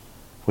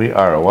We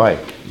are away.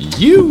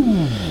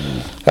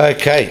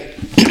 Okay,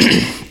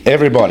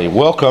 everybody,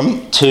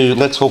 welcome to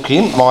Let's Hook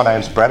In. My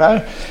name's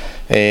Braddo,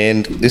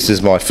 and this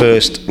is my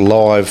first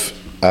live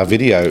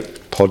video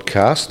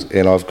podcast,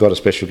 and I've got a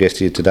special guest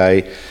here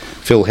today,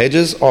 Phil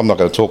Hedges. I'm not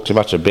going to talk too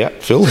much about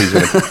Phil. He's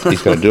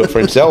going to do it for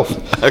himself.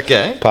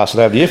 Okay. Pass it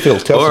over to you, Phil.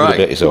 Tell us a bit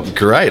about yourself.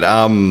 Great.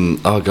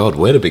 Oh God,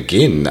 where to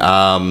begin?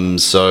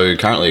 So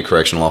currently a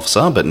correctional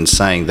officer, but in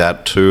saying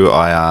that too,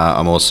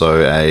 I'm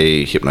also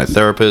a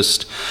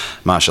hypnotherapist,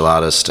 martial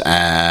artist,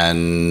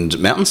 and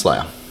mountain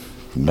slayer.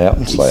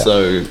 Mountain slayer.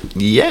 So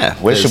yeah.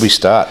 Where should we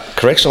start?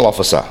 Correctional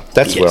officer.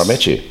 That's where I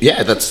met you.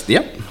 Yeah.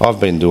 Yep. I've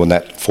been doing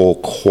that for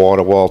quite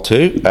a while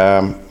too.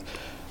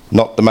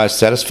 Not the most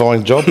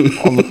satisfying job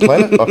on the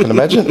planet, I can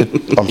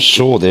imagine. I'm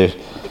sure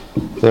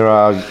there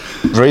are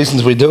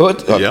reasons we do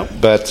it,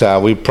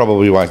 but we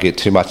probably won't get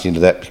too much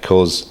into that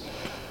because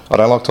I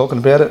don't like talking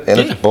about it, and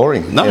it's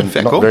boring and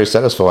not very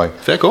satisfying.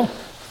 Fair call.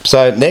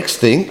 So next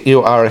thing,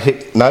 you are a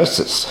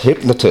hypnotist.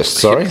 Not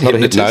a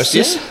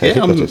hypnosis.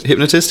 Yeah, I'm a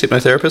hypnotist,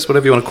 hypnotherapist,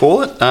 whatever you want to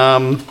call it.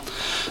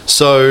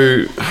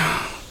 So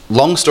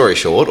long story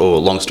short, or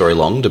long story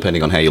long,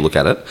 depending on how you look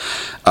at it,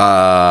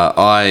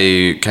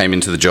 I came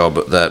into the job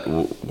that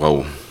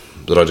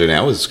I do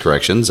now is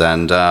corrections,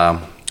 and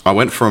I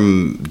went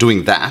from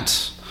doing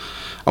that,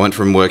 I went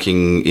from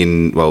working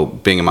in,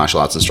 being a martial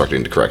arts instructor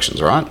into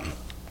corrections, right?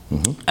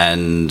 Mm-hmm.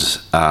 And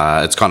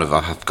it's kind of,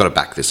 I've got to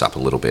back this up a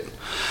little bit.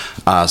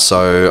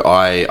 So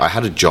I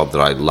had a job that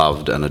I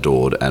loved and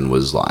adored and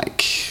was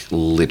like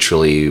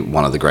literally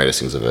one of the greatest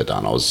things I've ever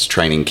done. I was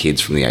training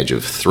kids from the age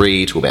of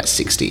 3 to about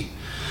 60.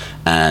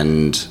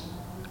 And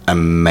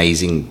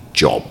amazing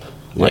job,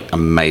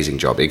 amazing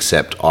job.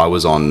 Except I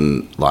was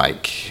on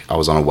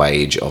a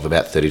wage of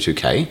about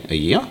 32k a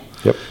year,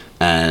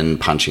 and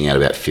punching out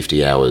about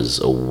 50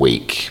 hours a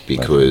week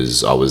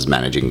because I was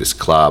managing this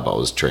club. I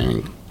was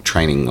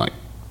training like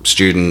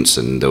students,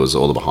 and there was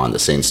all the behind the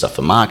scenes stuff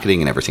for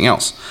marketing and everything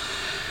else.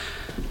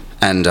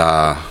 And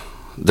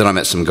then I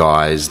met some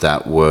guys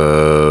that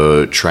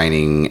were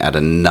training at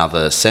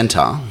another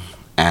centre,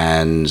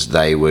 and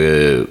they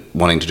were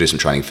wanting to do some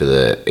training for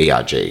the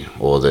ERG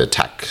or the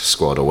TAC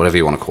squad or whatever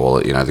you want to call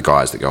it. You know, the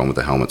guys that go in with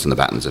the helmets and the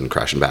batons and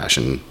crash and bash.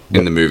 And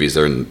in the movies,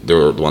 they're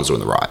the ones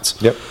doing the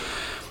riots. Yep.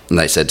 And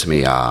they said to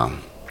me,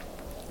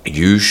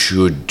 "You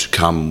should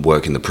come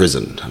work in the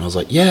prison." And I was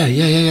like, "Yeah.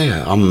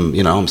 I'm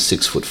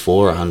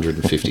 6'4",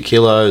 150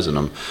 kilos, and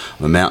I'm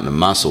a mountain of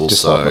muscle."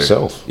 Just like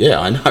myself. Yeah,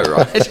 I know,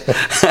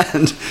 right?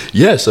 And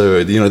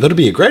so that'd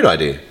be a great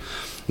idea.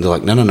 And they're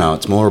like, no,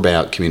 it's more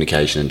about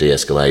communication and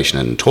de-escalation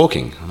and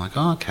talking. I'm like,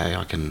 oh, okay,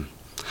 I can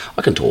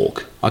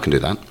talk. I can do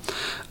that.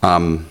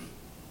 And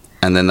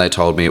then they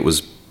told me it was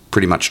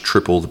pretty much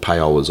triple the pay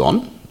I was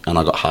on, and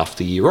I got half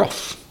the year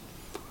off.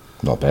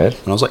 Not bad.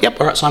 And I was like,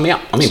 yep, all right, sign me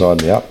up. I'm in. Sign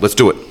me up. Let's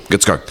do it.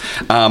 Let's go.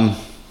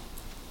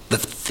 The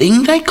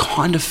thing they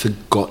kind of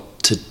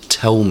forgot to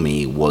tell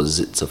me was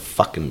it's a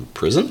fucking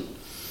prison.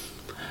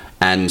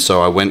 And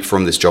so I went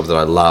from this job that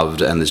I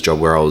loved and this job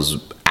where I was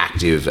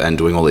active and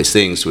doing all these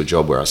things to a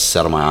job where I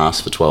sat on my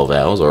ass for 12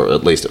 hours, or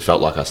at least it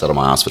felt like I sat on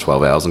my ass for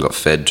 12 hours and got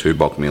fed 2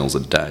 bulk meals a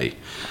day,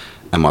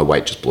 and my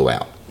weight just blew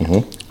out.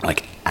 Mm-hmm.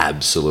 Like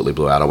absolutely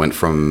blew out. I went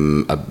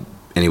from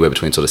anywhere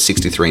between sort of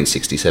 63 and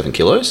 67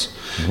 kilos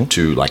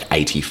to like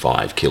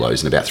 85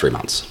 kilos in about 3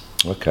 months.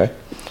 Okay.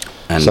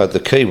 And so the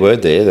key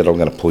word there that I'm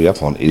going to pull you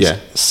up on is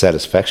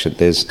satisfaction.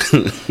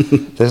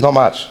 There's not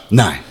much.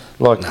 No.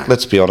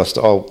 Let's be honest,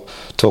 I'll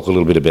talk a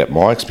little bit about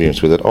my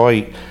experience with it.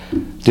 I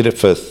did it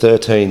for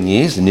 13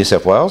 years in New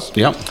South Wales.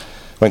 Yep.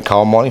 Went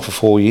coal mining for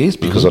 4 years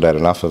because I'd had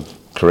enough of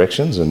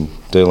corrections and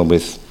dealing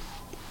with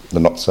the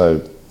not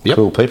so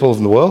cool people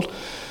in the world.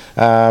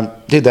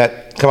 Did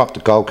that, come up to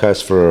Gold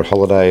Coast for a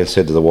holiday and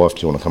said to the wife,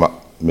 "Do you want to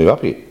move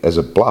up here?" As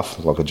a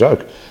bluff, like a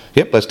joke.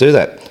 Yep, let's do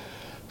that.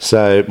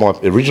 So my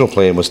original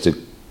plan was to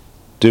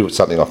do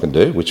something I can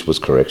do, which was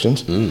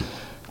corrections. Do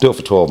it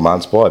for 12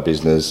 months, buy a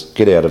business,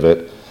 get out of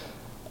it,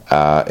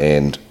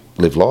 and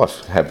live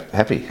life, have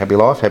happy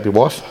life, happy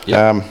wife.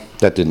 Yep.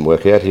 That didn't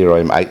work out. Here I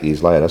am 8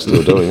 years later,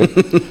 still doing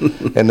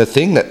it. And the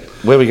thing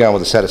where we're going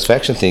with the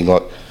satisfaction thing,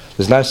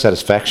 there's no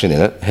satisfaction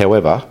in it.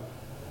 However,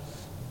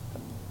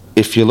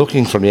 if you're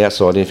looking from the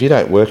outside, if you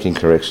don't work in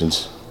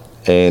corrections,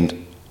 and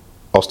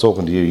I was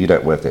talking to you, you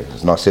don't work there.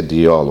 And I said to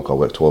you, I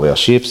work 12-hour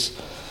shifts.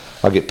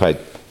 I get paid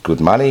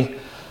good money.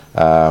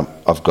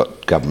 I've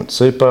got government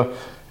super.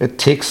 It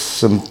ticks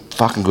some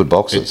fucking good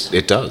boxes.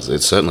 It does.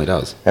 It certainly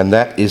does. And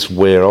that is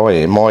where I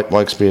am.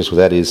 My experience with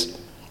that is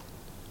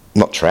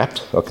not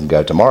trapped. I can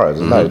go tomorrow.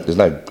 There's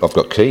no. I've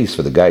got keys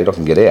for the gate. I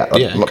can get out.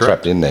 I'm not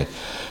trapped in there.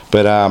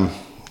 But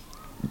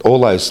all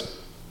those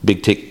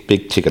big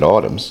ticket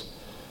items,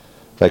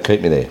 they keep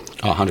me there.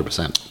 Oh,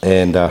 100%.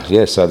 And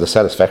so the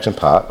satisfaction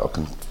part, I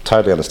can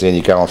totally understand.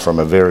 You're going from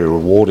a very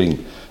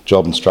rewarding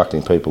job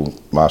instructing people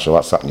martial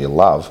arts, something you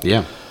love,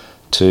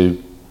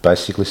 to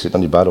basically sitting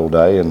on your butt all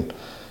day and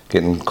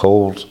getting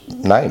called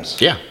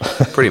names. Yeah,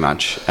 pretty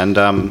much. And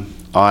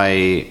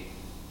I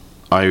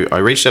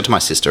reached out to my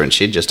sister, and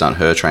she'd just done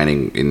her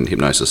training in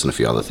hypnosis and a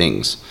few other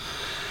things.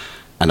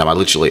 And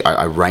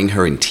I rang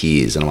her in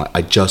tears, and I'm like,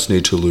 I just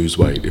need to lose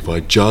weight. If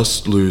I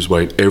just lose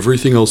weight,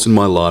 everything else in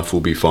my life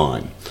will be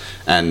fine.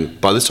 And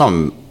by this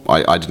time,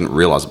 I didn't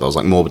realize it, but I was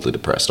like morbidly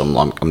depressed.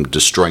 I'm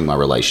destroying my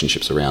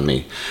relationships around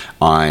me.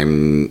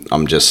 I'm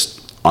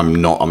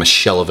a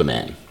shell of a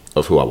man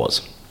of who I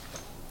was.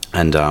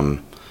 And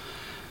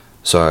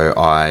so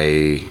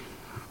I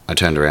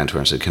turned around to her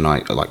and said, can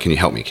you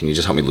help me? Can you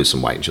just help me lose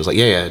some weight? And she was like,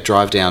 yeah,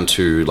 drive down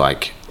to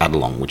like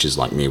Adelong, which is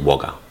like near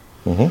Wagga.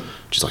 Mm-hmm.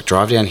 She's like,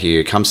 drive down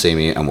here, come see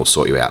me, and we'll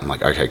sort you out. I'm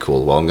like, okay,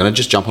 cool. Well, I'm going to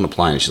just jump on a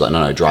plane. And she's like,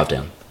 no, drive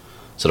down. I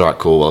said, all right,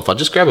 cool. Well, if I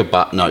just grab a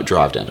bus, no,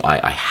 drive down.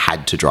 I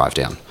had to drive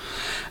down.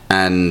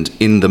 And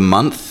in the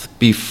month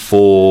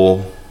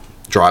before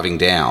driving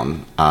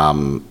down,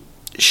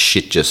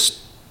 shit just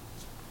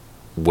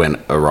went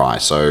awry.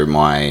 So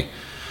my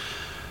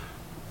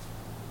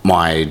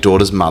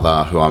daughter's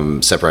mother, who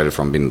I'm separated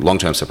from, been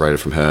long-term separated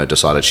from her,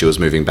 decided she was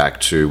moving back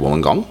to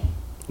Wollongong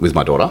with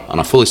my daughter,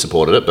 and I fully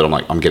supported it, but I'm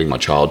like, I'm getting my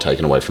child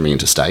taken away from me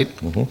interstate.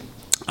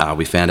 Mm-hmm.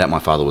 We found out my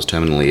father was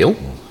terminally ill.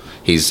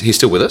 He's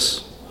still with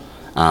us,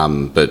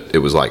 but it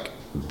was like,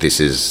 this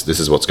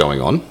is what's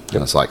going on. Yep.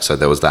 And it's like, so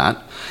there was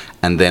that.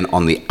 And then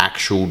on the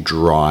actual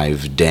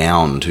drive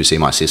down to see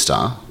my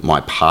sister,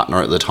 my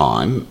partner at the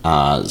time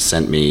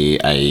sent me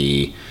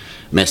a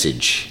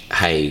message,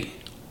 hey,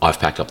 I've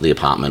packed up the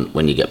apartment.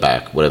 When you get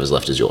back, whatever's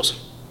left is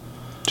yours.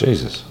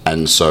 Jesus.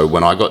 And so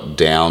when I got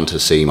down to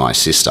see my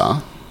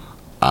sister,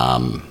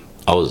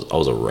 I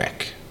was a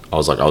wreck. I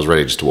was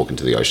ready just to walk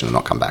into the ocean and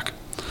not come back.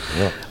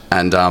 Yeah.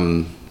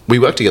 And we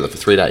worked together for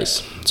 3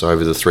 days. So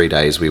over the 3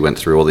 days, we went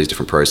through all these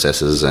different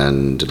processes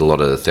and did a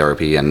lot of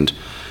therapy. And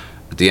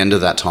at the end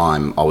of that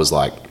time, I was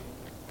like,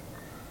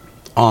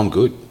 oh, I'm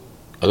good.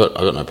 I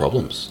got no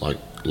problems. Like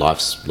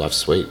life's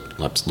sweet.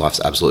 Life's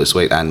absolutely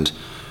sweet. And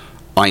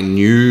I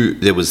knew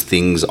there was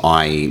things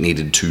I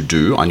needed to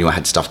do. I knew I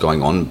had stuff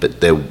going on,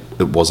 but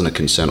it wasn't a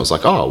concern. It was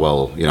like, oh,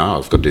 well,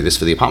 I've got to do this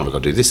for the apartment. I've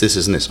got to do this,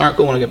 and this. All right,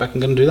 cool. When I get back, I'm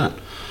going to do that.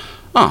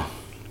 Oh,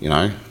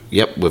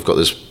 yep, we've got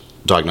this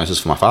diagnosis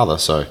for my father,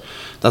 so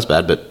that's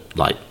bad, but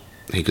like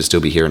he could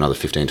still be here another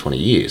 15, 20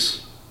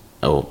 years.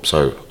 Oh,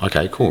 so,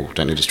 okay, cool.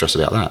 Don't need to stress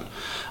about that.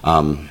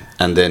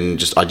 And then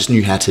I just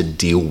knew how to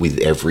deal with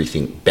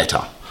everything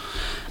better.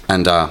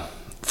 And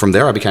from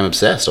there, I became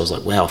obsessed. I was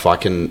like, wow, if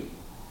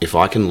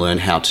I can learn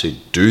how to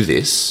do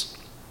this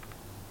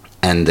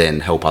and then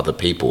help other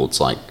people,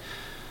 it's like,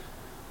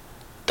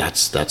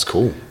 that's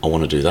cool. I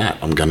want to do that.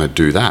 I'm going to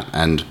do that.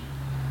 And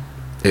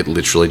it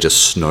literally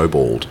just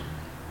snowballed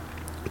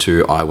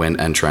to I went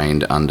and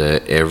trained under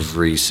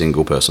every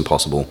single person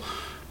possible,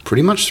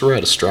 pretty much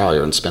throughout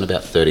Australia, and spent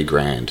about 30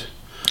 grand.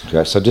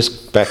 Okay, so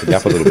just backing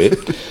up a little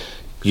bit,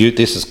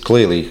 this is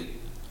clearly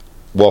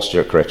whilst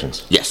you're at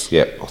corrections. Yes.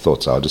 Yeah, I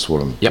thought so. I just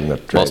want to...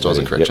 Yep, whilst I was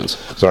at corrections.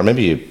 Yep. So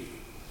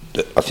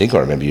I think I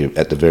remember you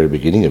at the very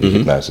beginning of your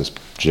hypnosis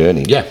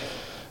journey. Yeah.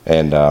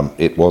 And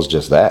it was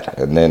just that.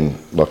 And then,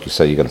 like you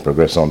say, you're going to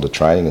progress on to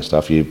training and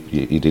stuff. You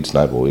did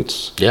snowball.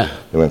 It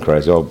went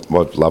crazy. I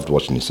loved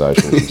watching your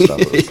socials and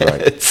stuff. It was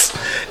great.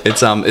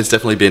 It's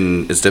definitely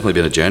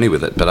been a journey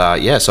with it.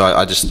 But so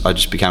I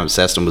just became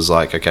obsessed and was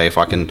like, okay, if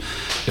I can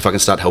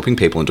start helping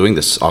people and doing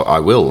this, I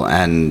will.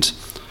 And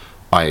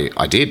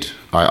I did.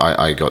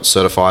 I got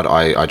certified.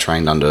 I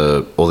trained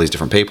under all these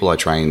different people. I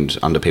trained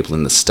under people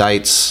in the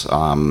States,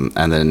 and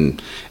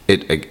then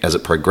as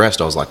it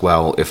progressed, I was like,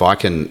 well, if I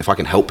can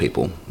help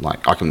people,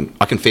 like I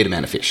can feed a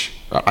man a fish.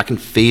 Right? I can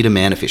feed a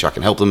man a fish. I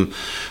can help them,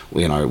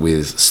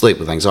 with sleep,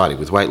 with anxiety,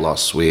 with weight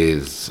loss,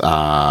 with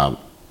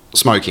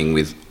smoking,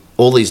 with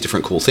all these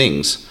different cool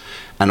things.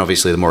 And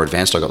obviously, the more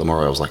advanced I got, the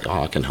more I was like,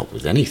 oh, I can help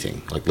with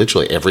anything. Like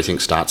literally, everything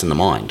starts in the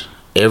mind.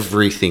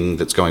 Everything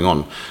that's going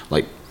on,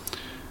 like.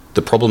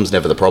 The problem's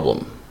never the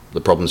problem.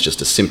 The problem's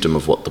just a symptom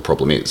of what the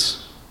problem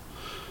is.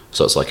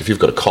 So it's like if you've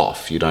got a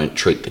cough, you don't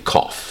treat the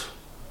cough.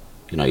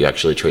 You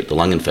actually treat the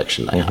lung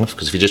infection they have.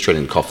 Because if you're just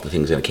treating the cough, the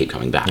thing's going to keep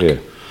coming back. Yeah.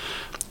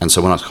 And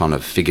so when I kind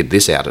of figured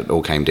this out, it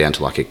all came down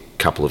to like a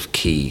couple of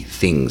key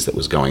things that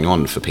was going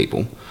on for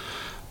people.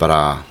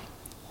 But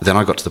then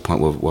I got to the point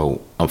where,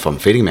 well, if I'm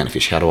feeding a man a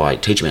fish, how do I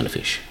teach a man to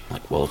fish?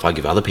 Like, well, if I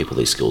give other people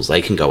these skills,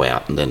 they can go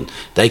out and then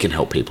they can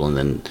help people. And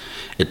then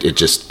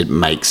it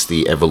makes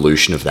the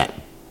evolution of that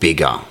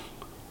bigger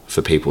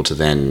for people to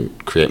then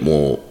create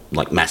more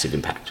like massive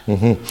impact.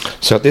 Mm-hmm.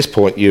 So at this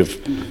point,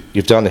 you've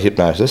done the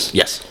hypnosis.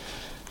 Yes.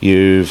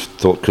 You've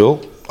thought,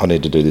 cool, I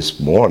need to do this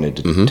more. I need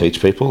to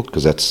teach people,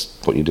 because that's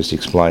what you just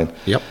explained.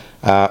 Yep.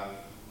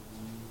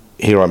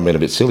 Here I'm being a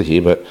bit silly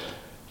here, but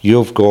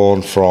you've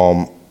gone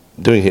from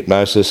doing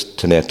hypnosis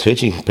to now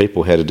teaching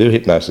people how to do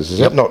hypnosis. Is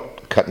that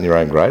not cutting your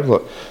own grave?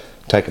 Like,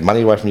 taking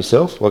money away from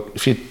yourself? Like,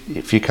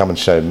 if you come and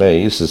show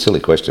me, this is a silly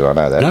question, I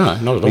know that. No,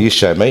 not at all. You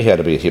show me how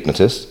to be a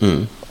hypnotist,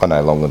 I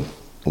no longer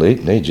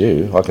need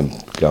you. I can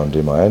go and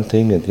do my own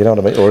thing, and you know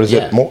what I mean? Or is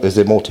there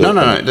more to it?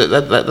 No.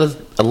 That's,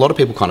 a lot of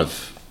people kind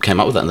of came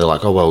up with that, and they're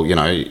like, oh, well,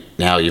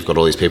 now you've got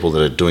all these people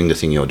that are doing the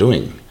thing you're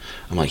doing.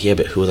 I'm like, yeah,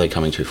 but who are they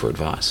coming to for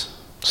advice?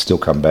 Still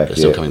come back. They're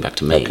still coming back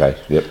to me. Okay,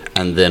 yep.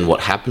 And then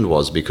what happened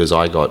was, because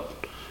I got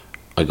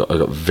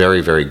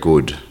very, very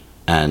good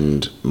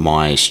and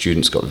my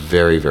students got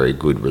very, very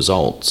good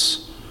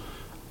results,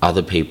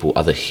 other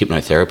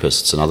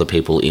hypnotherapists and other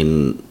people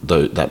in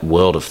that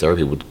world of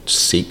therapy would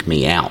seek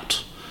me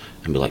out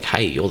and be like,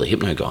 hey, you're the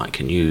hypno guy.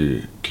 Can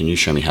you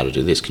show me how to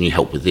do this? Can you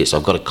help with this?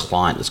 I've got a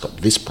client that's got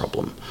this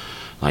problem.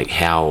 Like,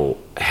 how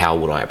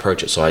would I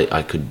approach it? So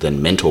I could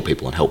then mentor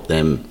people and help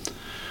them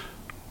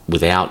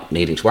without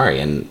needing to worry.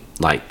 And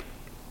like,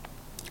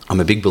 I'm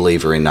a big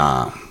believer in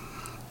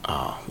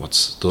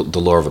what's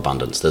the law of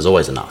abundance. There's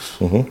always enough.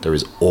 Mm-hmm. There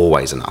is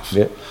always enough.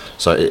 Yeah.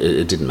 So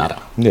it didn't matter.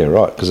 Yeah,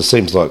 right. Because it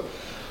seems like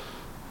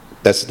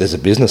there's a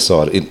business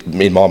side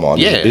in my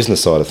mind. There's a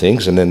business side of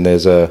things, and then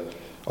there's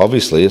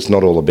obviously it's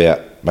not all about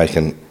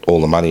making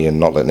all the money and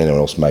not letting anyone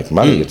else make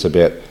money. It's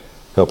about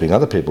helping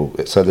other people.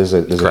 So there's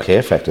a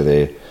care factor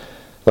there.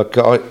 Like,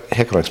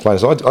 how can I explain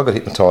this? I got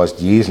hypnotised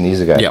years and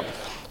years ago. Yep.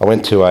 I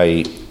went to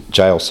a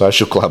jail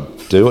social club.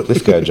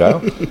 Let's go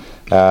jail.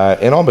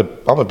 And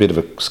I'm a bit of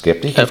a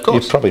skeptic. Of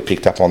course. You've probably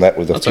picked up on that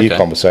with a few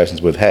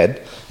conversations we've had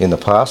in the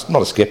past.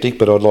 Not a skeptic,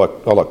 but I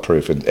like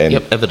proof and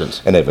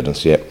evidence. And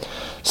evidence, yeah.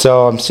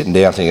 So I'm sitting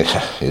down thinking,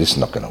 this is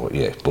not going to work.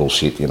 Yeah,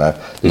 bullshit, you know.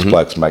 These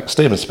blokes make...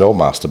 Stephen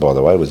Spellmaster, by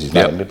the way, was his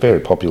name. A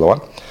very popular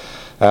one.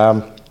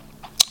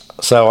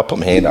 So I put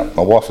my hand up.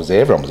 My wife was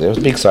there. Everyone was there. It was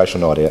a big social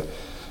night out.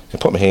 I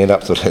put my hand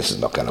up, thought, this is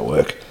not going to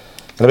work.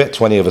 And about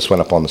 20 of us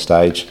went up on the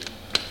stage.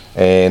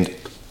 And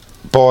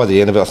by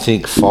the end of it, I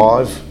think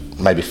five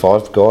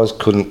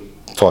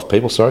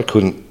people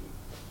couldn't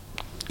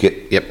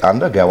get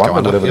under, go under,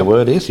 whatever the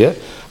word is, yeah.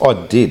 I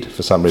did,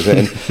 for some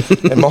reason.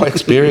 And my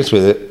experience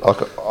with it,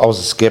 I was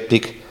a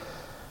skeptic.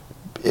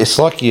 It's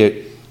like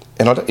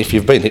if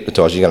you've been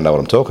hypnotised, you're going to know what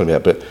I'm talking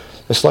about, but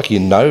it's like you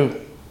know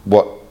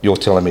what you're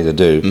telling me to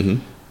do,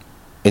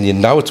 and you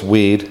know it's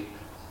weird,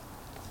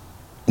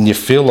 and you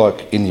feel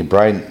like in your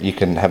brain you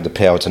can have the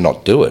power to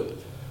not do it,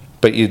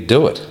 but you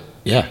do it.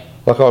 Yeah.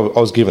 Like I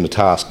was given a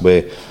task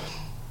where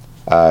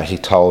he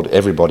told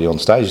everybody on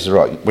stage, he said,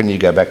 right, when you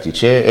go back to your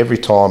chair, every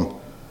time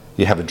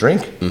you have a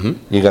drink,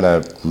 you're going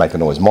to make a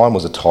noise. Mine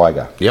was a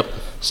tiger. Yep.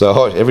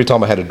 So every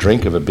time I had a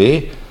drink of a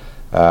beer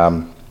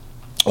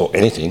or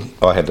anything,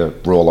 I had to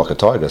roar like a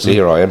tiger. So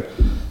here I am.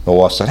 My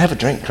wife said, have a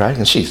drink, Craig.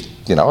 And she's,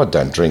 I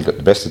don't drink at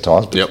the best of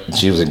times, but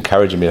she was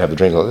encouraging me to have a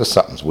drink. Like, there's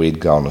something's weird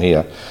going on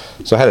here.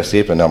 So I had a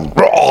sip and I'm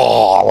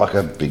like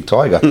a big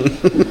tiger.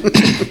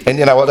 And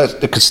you know what,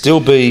 it could still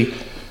be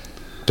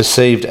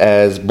perceived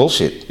as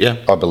bullshit,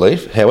 I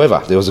believe.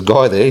 However, there was a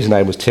guy there, his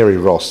name was Terry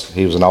Ross.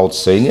 He was an old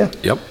senior.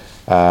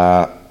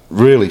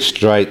 Really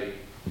straight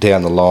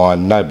down the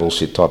line, no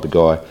bullshit type of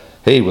guy.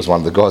 He was one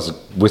of the guys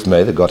with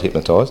me that got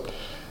hypnotised.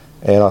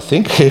 And I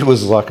think he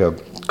was like a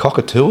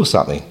cockatoo or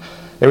something.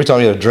 Every time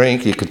he had a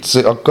drink, you could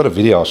see, I've got a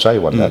video, I'll show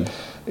you one day.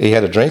 He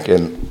had a drink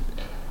and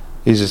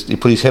he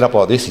put his head up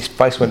like this, his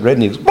face went red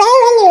and he was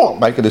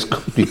making this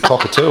big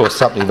cockatoo or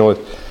something noise.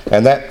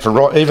 And that,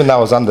 even though I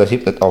was under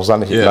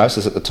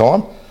hypnosis at the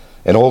time,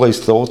 and all these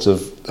thoughts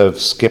of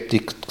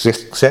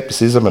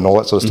skepticism and all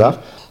that sort of stuff,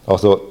 I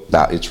thought,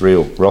 nah, it's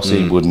real.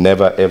 Rossi would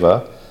never,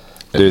 ever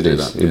do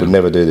this. He would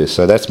never do this.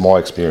 So that's my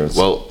experience.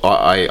 Well,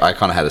 I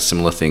kind of had a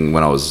similar thing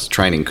when I was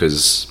training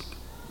because,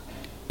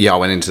 I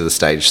went into the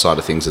stage side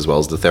of things as well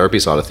as the therapy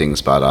side of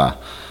things. But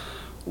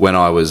when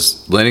I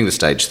was learning the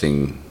stage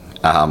thing,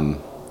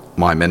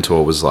 my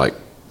mentor was like,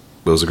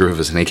 there was a group of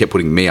us and he kept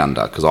putting me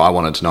under because I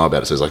wanted to know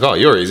about it. So he's like, oh,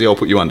 you're easy, I'll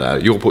put you under.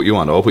 You'll put you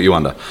under, I'll put you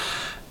under.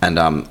 And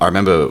I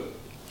remember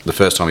the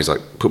first time he's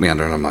like, put me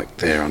under, and I'm like,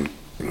 there, I'm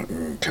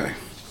okay.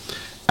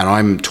 And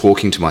I'm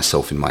talking to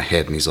myself in my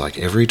head, and he's like,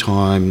 every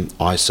time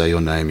I say your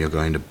name, you're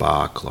going to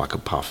bark like a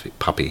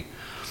puppy.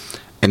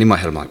 And in my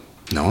head, I'm like,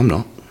 no, I'm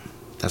not.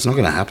 That's not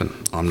going to happen.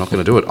 I'm not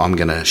going to do it. I'm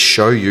going to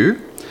show you,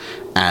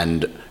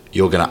 and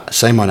you're going to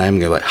say my name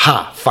and go like,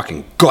 ha,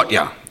 fucking got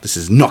ya. This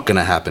is not going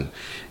to happen.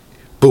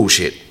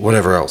 Bullshit,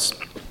 whatever else.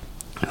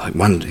 Like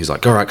he's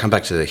like, all right, come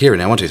back to the here and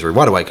now, 1, 2, 3,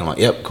 wide awake. I'm like,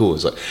 yep, cool.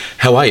 He's like,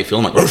 how are you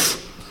feeling? I'm like,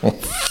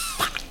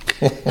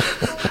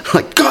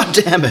 like, God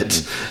damn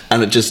it.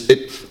 And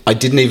I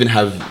didn't even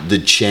have the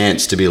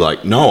chance to be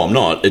like, no, I'm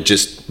not.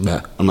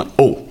 I'm like,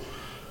 oh,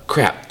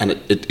 crap. And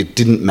it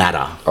didn't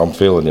matter. I'm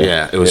feeling it.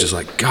 Yeah, it was just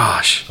like,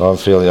 gosh. I'm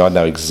feeling it. I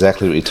know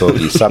exactly what you're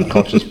talking. Your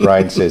subconscious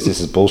brain says this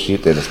is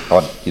bullshit, then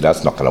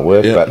it's not going to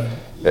work,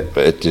 but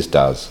it just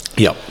does.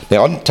 Yep.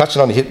 Now, I'm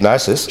touching on the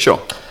hypnosis. Sure.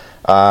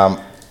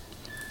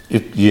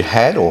 You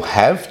had or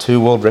have 2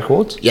 world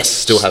records? Yes,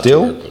 still have 2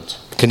 world records.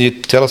 Can you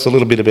tell us a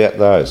little bit about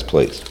those,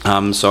 please?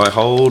 So I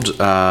hold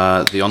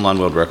the online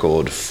world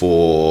record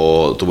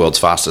for the world's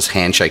fastest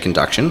handshake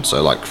induction.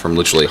 So like from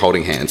literally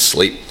holding hands,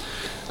 sleep,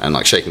 and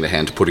like shaking the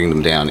hand to putting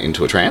them down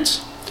into a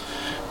trance,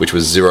 which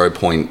was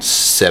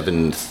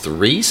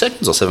 0.73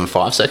 seconds or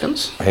 0.75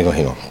 seconds. Hang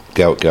on.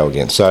 Go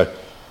again. So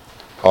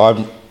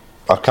I've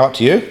come up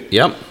to you.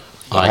 Yep.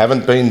 I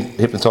haven't been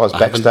hypnotised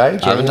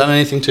backstage? I haven't done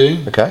anything to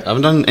you. Okay. I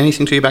haven't done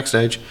anything to you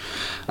backstage.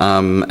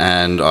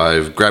 And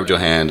I've grabbed your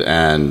hand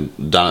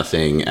and done a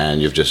thing,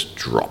 and you've just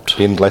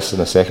dropped. In less than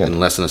a second? In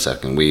less than a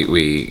second.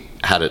 We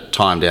had it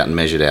timed out and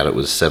measured out. It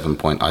was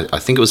I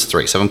think it was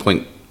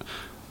 7.1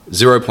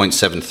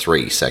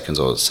 0.73 seconds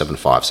or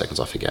 75 seconds,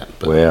 I forget.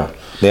 But wow.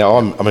 Now,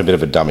 I'm a bit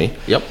of a dummy.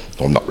 Yep.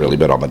 Well, not really,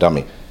 but I'm a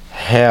dummy.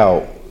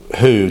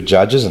 Who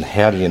judges and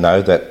how do you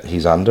know that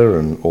he's under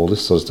and all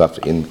this sort of stuff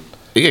in...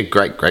 Yeah,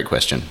 great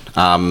question.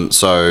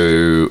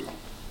 So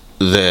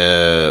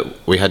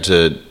we had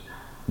to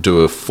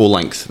do a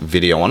full-length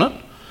video on it,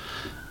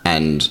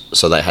 and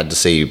so they had to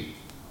see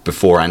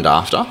before and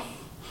after,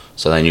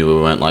 so they knew we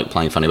weren't like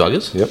playing funny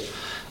buggers. Yep.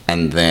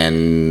 And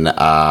then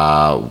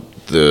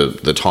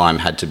the time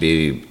had to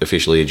be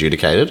officially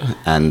adjudicated,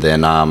 and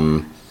then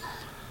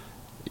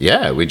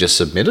we just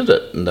submitted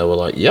it, and they were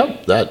like,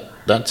 "Yep,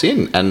 that's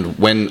in."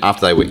 And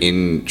after they were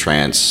in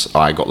trance,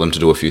 I got them to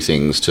do a few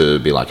things to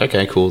be like,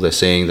 "Okay, cool. They're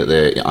seeing that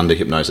they're under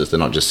hypnosis. They're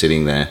not just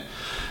sitting there."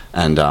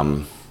 And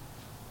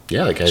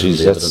they gave them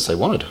the evidence they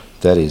wanted.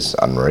 That is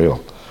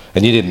unreal.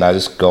 And you didn't know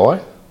this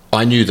guy?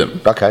 I knew them.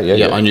 Okay,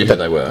 yeah. I knew who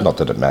they were. Not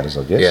that it matters,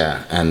 I guess.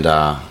 Yeah, and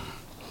I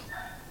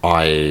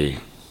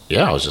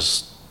was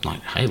just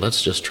like, hey,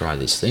 let's just try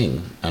this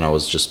thing. And I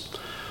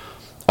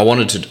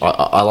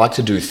like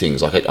to do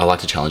things, like I like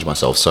to challenge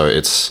myself. So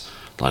it's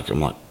like, I'm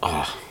like,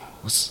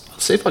 let's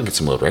see if I can get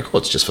some world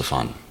records just for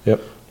fun.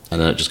 Yep. And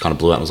then it just kind of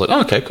blew out and I was like,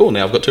 oh, okay, cool,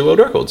 now I've got 2 world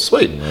records,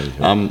 sweet.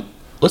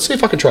 Let's see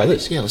if I can try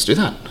this. Yeah, let's do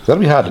that. That'll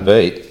be hard to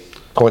beat.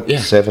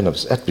 0.7 of...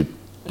 That'd be...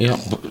 Yeah.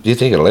 Do you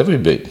think it'll ever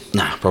be beat?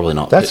 Nah, probably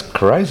not. That's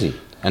crazy.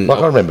 And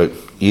I remember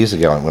years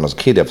ago when I was a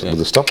kid, with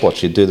the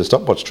stopwatch, you'd do the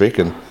stopwatch trick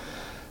and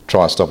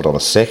try and stop it on a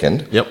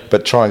second. Yep.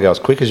 But try and go as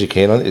quick as you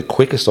can. The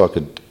quickest I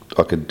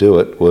could do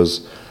it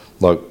was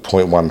like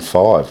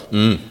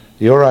 0.15.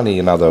 You're only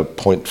another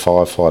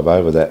 0.55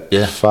 over that.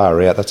 Yeah.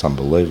 Far out. That's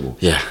unbelievable.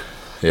 Yeah.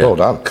 Well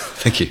done.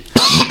 Thank you.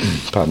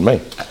 Pardon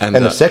me. And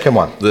the second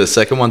one? The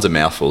second one's a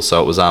mouthful.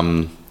 So it was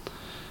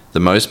the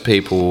most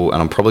people,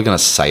 and I'm probably going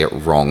to say it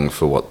wrong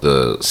for what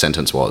the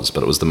sentence was,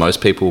 but it was the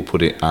most people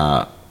put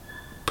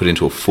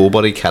into a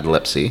full-body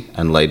catalepsy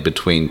and laid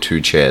between 2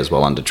 chairs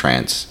while under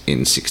trance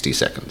in 60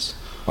 seconds.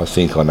 I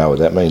think I know what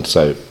that means.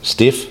 So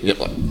stiff, yep,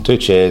 like 2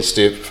 chairs.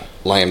 Stiff,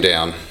 lay him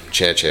down,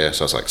 chair.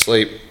 So it's like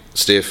sleep,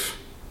 stiff,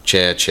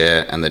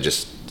 chair, and they're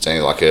just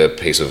standing like a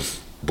piece of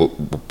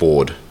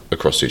board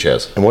across 2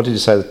 chairs. And what did you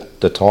say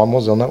the time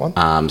was on that one?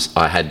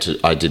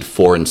 I did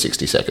 4 in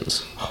 60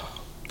 seconds.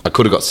 I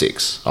could have got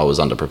 6. I was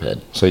underprepared.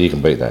 So you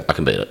can beat that? I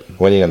can beat it.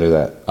 When are you going to do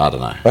that? I don't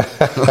know. But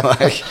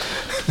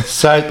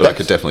I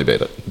could definitely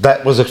beat it.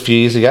 That was a few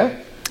years ago?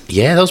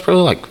 Yeah, that was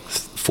probably like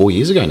 4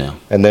 years ago now.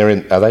 And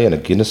are they in a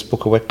Guinness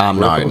Book of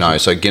Records? No.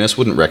 So Guinness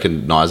wouldn't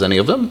recognise any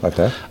of them.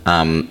 Okay.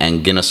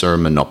 And Guinness are a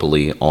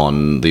monopoly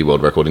on the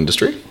world record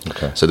industry.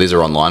 Okay. So these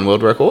are online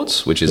world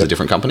records, which is a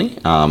different company.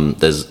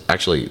 There's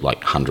actually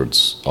like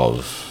hundreds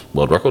of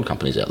world record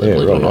companies out there,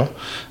 believe it or not.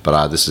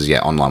 But this is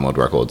online world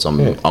records.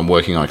 I'm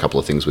working on a couple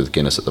of things with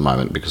Guinness at the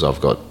moment because I've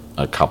got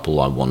a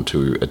couple I want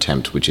to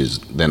attempt, which is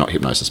they're not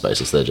hypnosis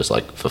basis, they're just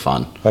like for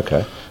fun.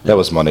 Okay. That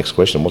was my next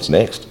question. What's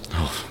next?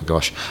 Oh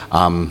gosh.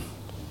 So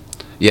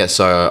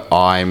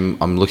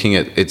I'm looking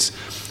at it's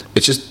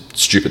just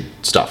stupid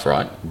stuff,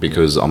 right?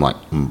 Because I'm like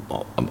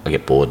I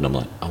get bored and I'm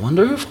like, I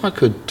wonder if I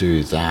could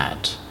do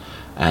that.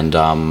 And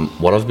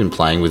what I've been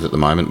playing with at the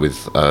moment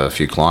with a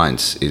few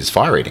clients is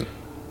fire eating.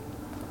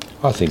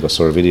 I think I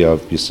saw a video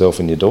of yourself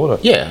and your daughter.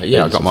 Yeah.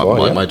 I got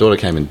my daughter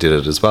came and did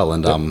it as well,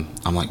 and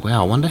I'm like,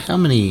 wow, I wonder how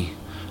many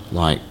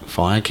like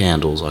fire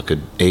candles I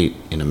could eat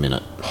in a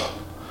minute.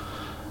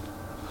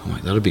 I'm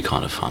like, that'd be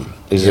kind of fun.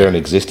 Is there an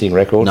existing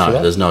record? No, for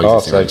that? there's no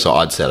existing record, so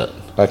I'd set it.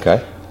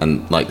 Okay.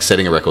 And like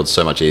setting a record's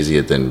so much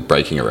easier than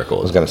breaking a record.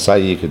 I was going to say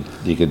you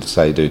could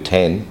say do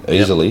 10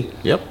 easily.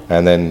 Yep.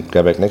 And then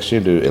go back next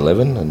year, do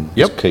 11 and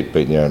just keep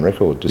beating your own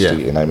record just to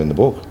get your name in the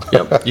book.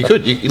 Yep. You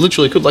could. You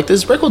literally could. Like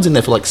there's records in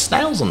there for like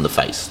snails on the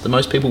face. The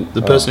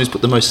person who's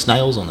put the most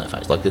snails on their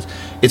face. Like this.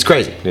 It's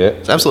crazy. Yeah.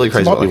 It's absolutely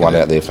crazy. There might be one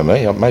out there for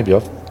me. Maybe I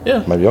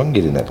can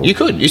get in that book. You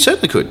could. You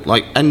certainly could.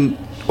 And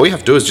all you have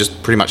to do is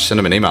just pretty much send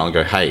them an email and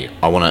go, hey,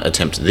 I want to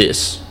attempt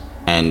this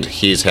and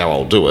here's how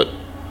I'll do it.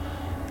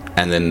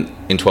 And then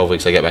in 12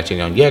 weeks they get back to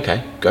you and going, yeah,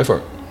 okay, go for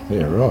it.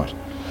 Yeah, right.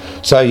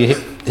 So you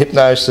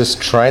hypnosis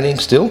training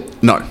still?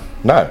 No.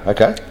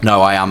 Okay.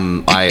 No, I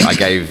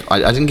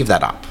didn't give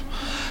that up.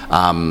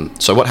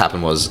 So what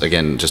happened was,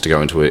 again, just to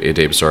go into a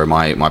deeper story,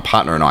 my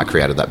partner and I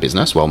created that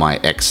business. Well, my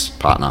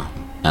ex-partner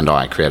and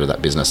I created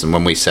that business. And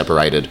when we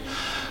separated,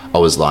 I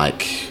was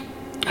like,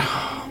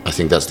 I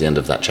think that's the end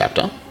of that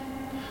chapter.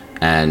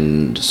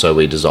 And so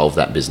we dissolved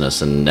that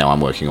business, and now I'm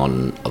working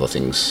on other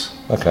things.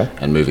 Okay.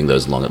 And moving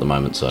those along at the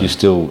moment. So. Do you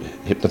still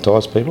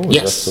hypnotise people?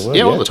 Yes.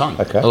 Yeah, all the time.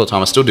 Okay. All the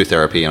time. I still do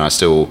therapy, and I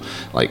still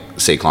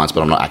see clients,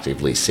 but I'm not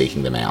actively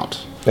seeking them out.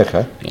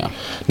 Okay. Yeah.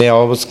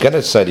 Now, I was going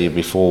to say to you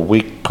before,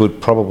 we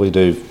could probably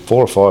do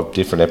 4 or 5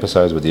 different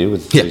episodes with you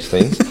with these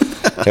things.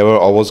 However,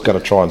 I was going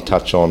to try and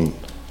touch on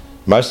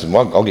most of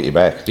them. I'll get you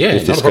back. Yeah,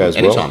 if this goes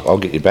well, anytime. I'll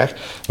get you back.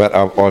 But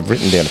I've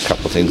written down a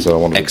couple of things that I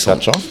wanted to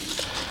touch on.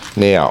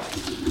 Now,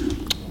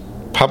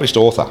 published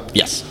author.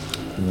 Yes.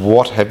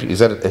 Is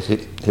that a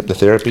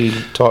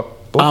hypnotherapy type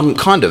book?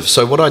 Kind of.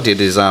 So what I did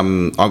is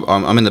I'm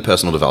in the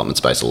personal development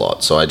space a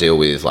lot. So I deal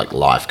with like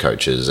life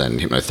coaches and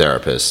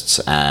hypnotherapists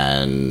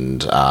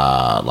and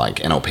like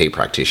NLP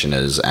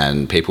practitioners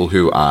and people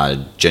who are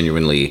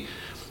genuinely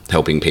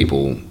helping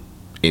people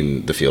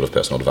in the field of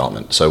personal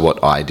development. So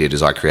what I did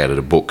is I created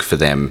a book for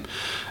them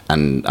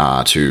and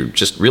to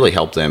just really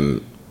help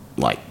them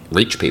like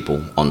reach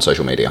people on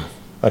social media.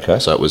 Okay.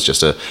 So it was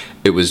just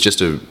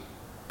a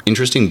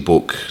interesting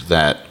book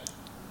that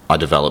I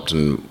developed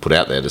and put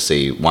out there to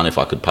see, one, if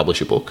I could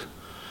publish a book,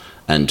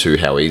 and two,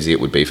 how easy it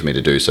would be for me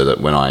to do, so that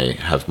when I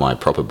have my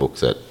proper book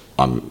that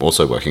I'm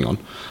also working on,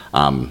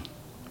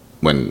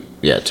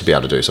 to be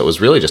able to do. So it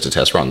was really just a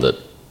test run that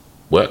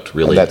worked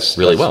really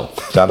well.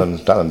 Done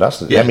and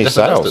dusted. Yeah, how many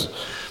sales?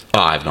 Oh,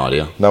 I have no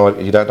idea. No,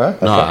 you don't know?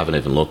 Okay. No, I haven't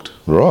even looked.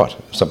 Right.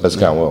 So it's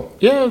going well.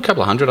 Yeah, a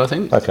couple of hundred, I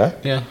think. Okay.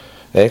 Yeah.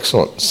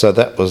 Excellent. So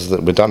that was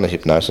we've done the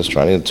hypnosis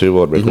training, the 2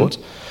 world records.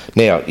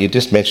 Now, you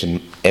just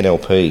mentioned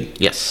NLP.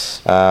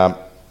 Yes.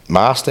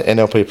 Master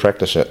NLP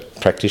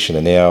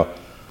practitioner. Now,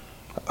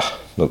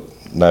 look,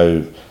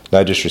 no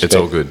disrespect. It's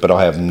all good. But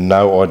I have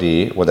no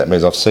idea what that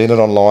means. I've seen it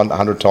online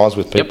 100 times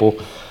with people.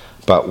 Yep.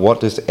 But what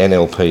does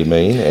NLP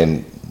mean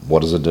and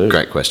what does it do?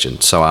 Great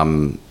question. So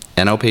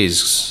NLP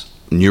is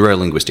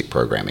neuro-linguistic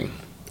programming.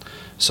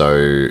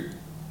 So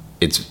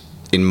it's,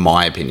 in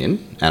my opinion,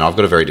 and I've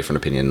got a very different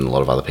opinion than a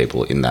lot of other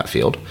people in that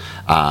field,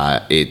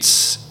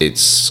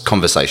 it's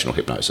conversational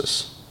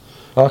hypnosis.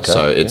 Okay.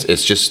 So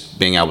it's just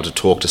being able to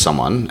talk to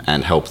someone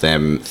and help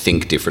them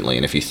think differently.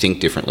 And if you think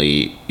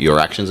differently, your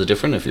actions are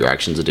different. If your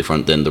actions are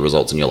different, then the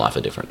results in your life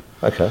are different.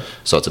 Okay.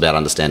 So it's about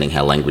understanding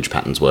how language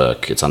patterns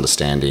work. It's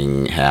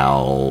understanding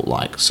how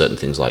like certain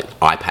things like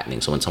eye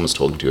patterning. So when someone's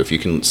talking to you, if you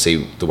can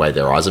see the way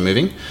their eyes are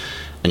moving,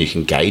 and you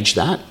can gauge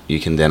that, you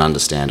can then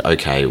understand,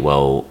 okay,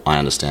 well, I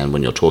understand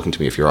when you're talking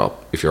to me, if your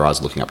eyes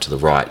are looking up to the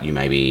right, you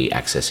may be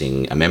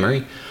accessing a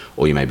memory,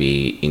 or you may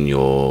be in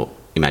your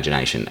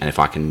imagination. And if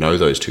I can know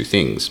those two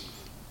things,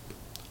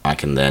 I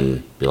can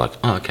then be like,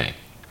 oh, okay,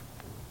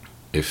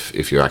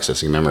 if you're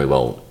accessing memory,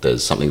 well,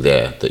 there's something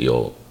there that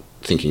you're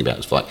thinking about.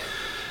 It's like,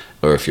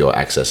 or if you're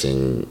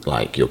accessing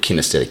like your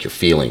kinesthetic, your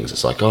feelings,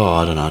 it's like, oh,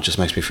 I don't know, it just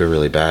makes me feel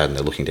really bad. And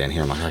they're looking down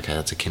here, I'm like, okay,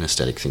 that's a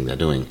kinesthetic thing they're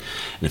doing.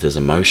 And if there's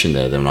emotion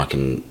there, then I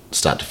can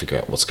start to figure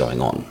out what's going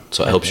on.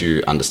 So it helps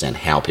you understand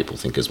how people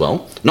think as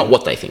well, not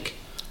what they think.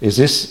 Is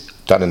this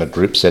done in a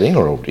group setting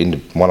or in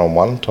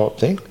one-on-one type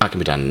thing? It can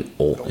be done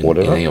in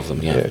any of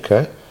them, yeah.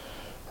 Okay,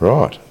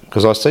 right.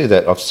 Because I see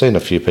that, I've seen a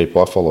few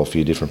people, I follow a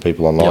few different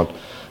people online. Yep.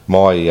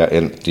 My,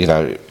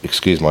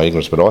 excuse my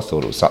ignorance, but I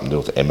thought it was something to do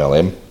with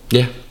MLM.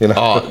 Yeah,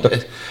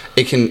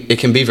 it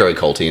can be very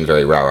culty and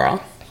very rah-rah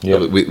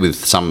with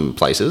some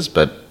places,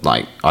 but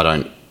like I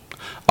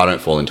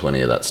don't fall into any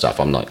of that stuff.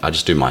 I'm like, I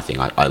just do my thing.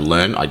 I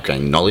learn, I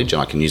gain knowledge,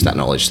 and I can use that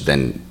knowledge to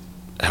then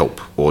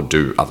help or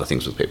do other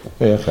things with people.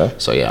 Yeah, okay.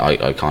 So yeah, I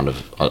don't want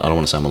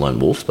to say I'm a lone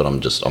wolf, but I'm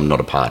not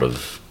a part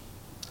of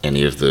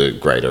any of the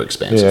greater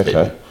expanse of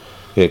people.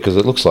 Yeah, because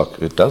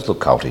it does look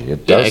culty.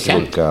 It does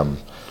look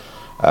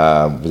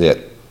without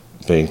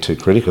being too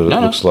critical. It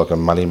looks like a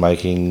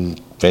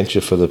money-making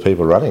venture for the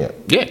people running it.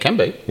 Yeah, it can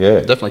be. Yeah.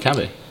 It definitely can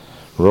be.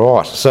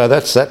 Right, so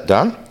that's that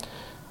done.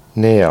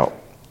 Now,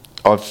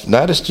 I've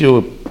noticed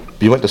you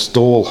went to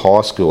Stawell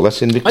High School.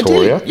 That's in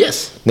Victoria. I did,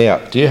 yes. Now,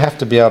 do you have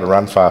to be able to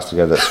run fast to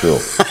go to that school?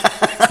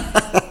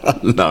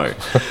 No,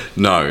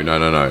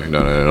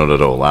 not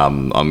at all.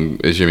 I'm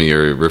assuming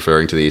you're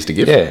referring to the Easter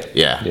gift?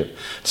 Yeah. Yep.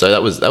 So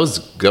that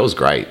was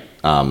great.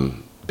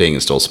 Being in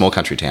Stawell, small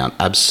country town,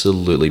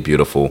 absolutely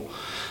beautiful.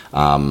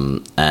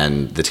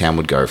 And the town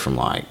would go from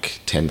like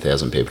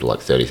 10,000 people to like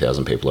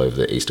 30,000 people over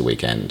the Easter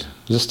weekend.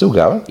 Is it still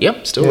going?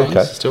 Yep,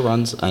 still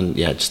runs. And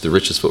yeah, just the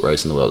richest foot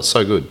race in the world. It's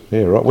so good.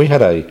 Yeah, right. We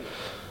had a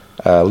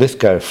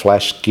Lithgow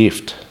Flash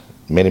gift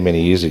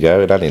many years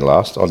ago. It only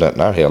lasted, I don't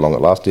know how long it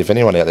lasted. If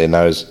anyone out there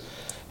knows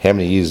how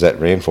many years that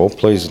ran for,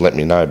 please let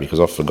me know because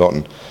I've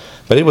forgotten.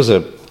 But it was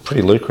a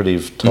pretty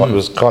lucrative type. It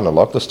was kind of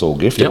like the Stawell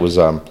gift. Yep. It was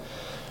an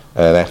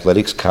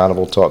athletics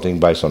carnival type thing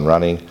based on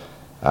running.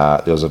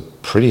 There was a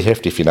pretty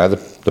hefty, if you know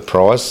the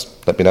prize,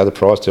 let me know the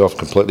prize too. I've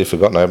completely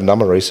forgotten. I have no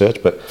more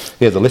research. But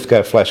yeah, the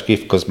Lithgow Flash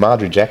gift, because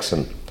Marjorie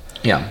Jackson,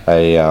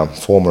 a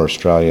former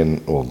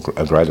Australian, or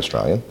a great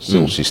Australian,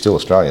 she's still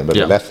Australian, but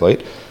an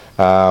athlete,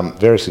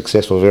 very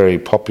successful, very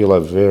popular,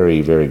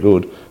 very, very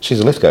good. She's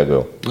a Lithgow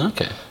girl.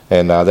 Okay.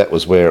 And that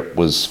was where it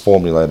was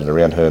formulated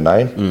around her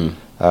name.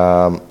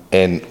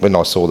 And when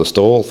I saw the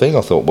Stawell thing,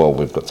 I thought, well,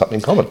 we've got something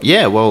in common.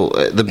 Yeah, well,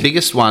 the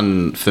biggest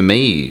one for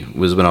me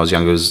was when I was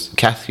younger. Was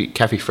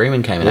Kathy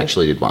Freeman came and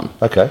actually did one.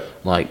 Okay.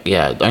 Like,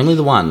 yeah, only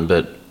the one,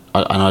 but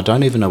I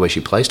don't even know where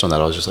she placed on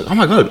that. I was just like, oh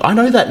my God, I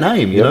know that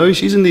name. You know,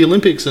 she's in the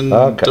Olympics and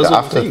does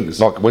all the things.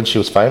 Like when she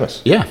was famous?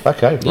 Yeah.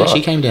 Okay, right. Yeah,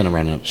 she came down and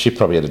ran it. She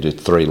probably had to do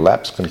 3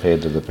 laps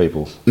compared to the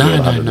people. No,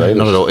 not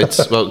at all.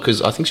 It's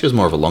because I think she was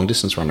more of a long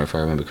distance runner, if I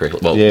remember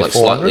correctly. Well, yeah, like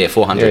 400?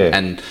 400. Yeah.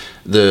 And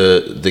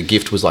the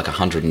gift was like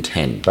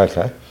 110.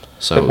 Okay.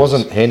 So it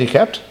wasn't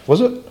handicapped,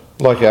 was it?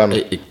 Like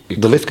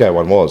the Lithgow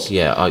one was.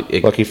 Yeah.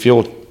 Like if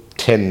you're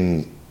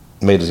 10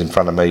 metres in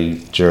front of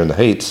me during the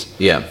heats,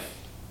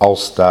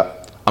 Ulster.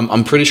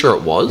 I'm pretty sure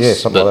it was. Yeah,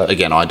 something but like that.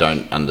 Again, I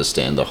don't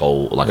understand the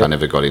whole... Like, I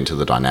never got into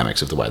the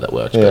dynamics of the way that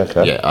worked. Yeah, but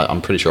okay. Yeah,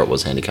 I'm pretty sure it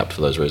was handicapped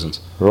for those reasons.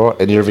 Right,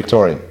 and you're a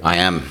Victorian. I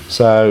am.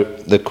 So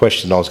the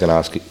question I was going to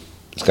ask you,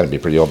 it's going to be a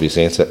pretty obvious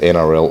answer,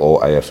 NRL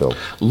or AFL?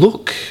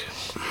 Look,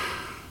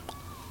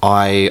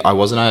 I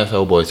was an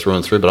AFL boy through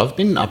and through, but I've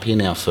been up here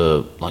now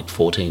for like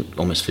 14,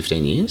 almost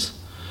 15 years.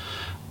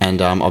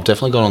 And I've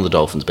definitely got on the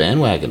Dolphins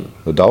bandwagon.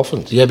 The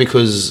Dolphins? Yeah,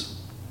 because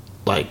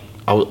like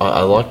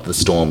I liked the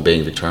Storm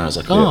being Victorian. I was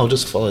like, I'll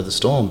just follow the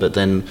Storm. But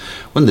then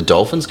when the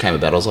Dolphins came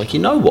about, I was like, you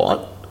know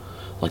what?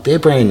 Like, they're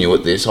brand new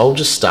at this. I'll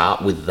just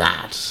start with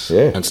that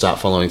and start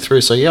following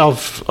through. So yeah,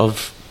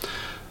 I've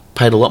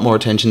paid a lot more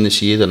attention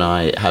this year than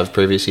I have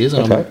previous years,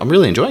 and I'm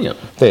really enjoying it.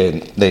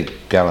 They're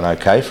going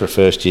okay for a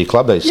first year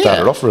club. They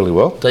started off really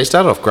well. They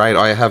started off great.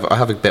 I have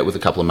a bet with a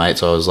couple of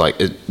mates. I was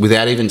like,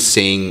 without even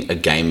seeing a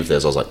game of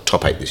theirs, I was like,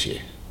 top 8 this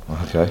year.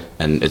 Okay.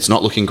 And it's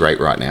not looking great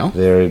right now.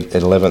 They're in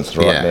 11th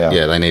now.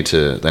 Yeah, they need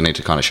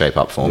to kind of shape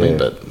up for me.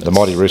 But the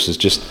Mighty Roosters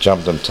just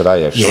jumped them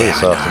today, actually,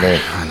 this afternoon.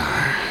 I know.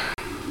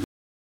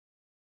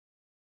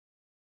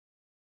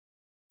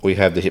 We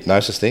have the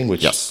hypnosis thing,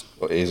 which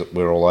is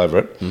we're all over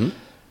it. Mm-hmm.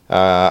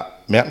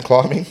 Mountain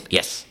climbing.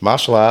 Yes.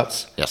 Martial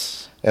arts.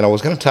 Yes. And I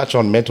was going to touch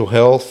on mental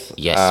health.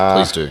 Yes,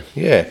 please do.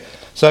 Yeah.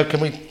 So can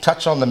we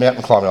touch on the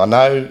mountain climbing? I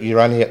know you're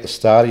only at the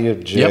start of your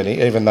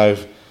journey, even though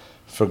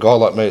for a guy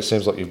like me, it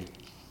seems like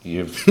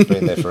you've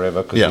been there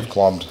forever because you've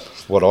climbed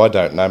what I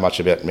don't know much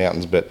about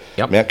mountains, but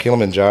Mount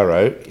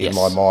Kilimanjaro, in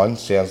my mind,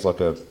 sounds like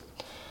a...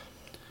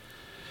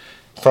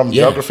 From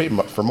geography,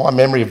 from my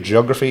memory of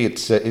geography,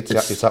 it's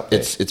up there.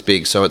 It's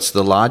big. So it's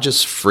the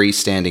largest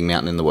freestanding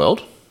mountain in the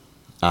world.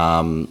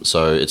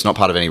 So it's not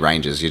part of any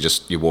ranges.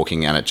 You're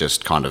walking and it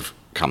just kind of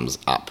comes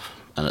up,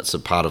 and it's a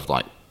part of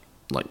like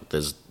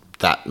there's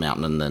that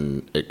mountain and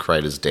then it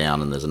craters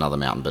down and there's another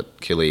mountain. But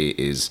Kili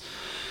is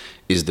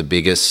the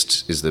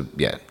biggest,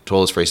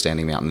 tallest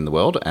freestanding mountain in the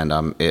world, and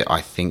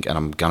I think, and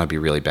I'm gonna be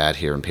really bad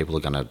here, and people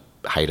are gonna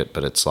hate it,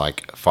 but it's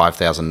like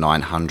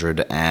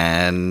 5,900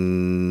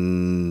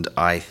 and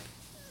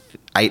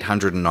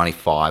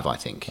 895, I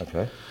think.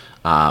 Okay.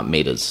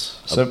 Meters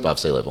above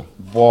sea level.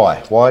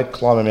 Why? Why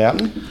climb a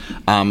mountain?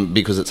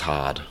 Because it's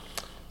hard.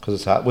 Because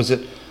it's hard. Was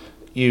it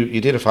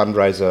you did a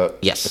fundraiser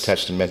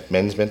attached to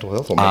men's mental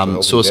health or mental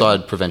health?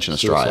 Suicide Prevention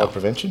Australia. Suicide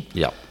Prevention?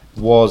 Yeah.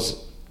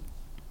 Was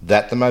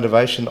that the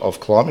motivation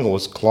of climbing, or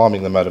was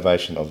climbing the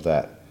motivation of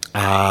that?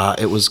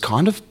 It was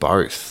kind of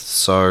both.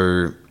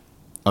 So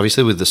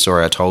obviously with the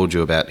story I told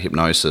you about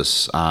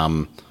hypnosis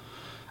and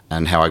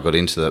how I got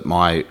into that,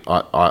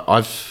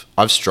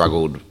 I've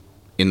struggled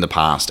in the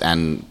past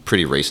and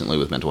pretty recently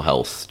with mental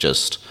health.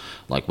 Just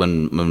like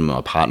when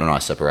my partner and I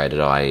separated,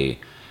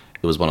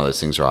 it was one of those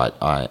things where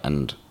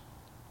and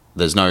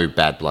there's no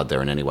bad blood there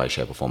in any way,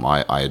 shape or form.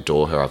 I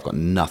adore her. I've got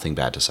nothing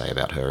bad to say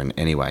about her in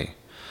any way.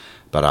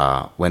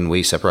 But when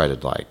we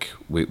separated, like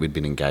we'd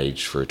been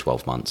engaged for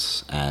 12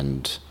 months,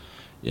 and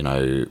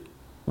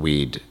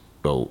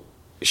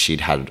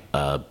she'd had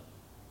a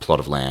plot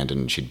of land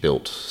and she'd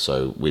built,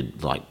 so we'd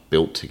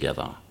built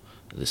together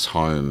this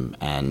home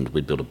and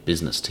we'd built a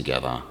business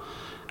together.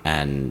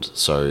 And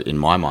so in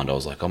my mind I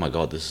was like, oh my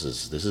god, this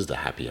is the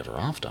happy ever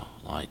after.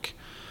 Like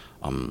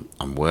I'm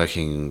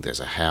working, there's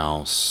a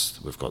house,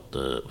 we've got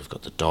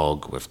the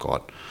dog, we've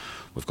got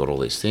all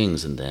these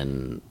things, and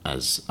then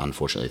as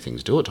unfortunately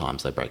things do at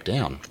times, they break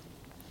down.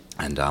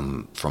 And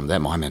from there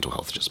my mental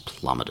health just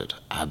plummeted,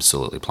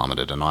 absolutely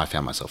plummeted, and I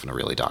found myself in a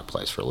really dark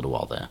place for a little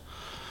while there.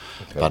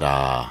 Okay. But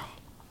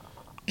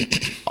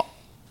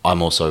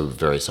I'm also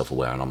very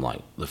self-aware, and I'm like,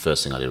 the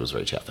first thing I did was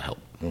reach out for help.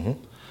 Mm-hmm.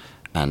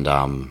 And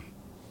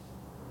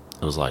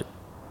it was like,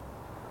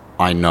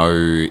 I know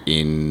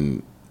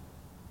in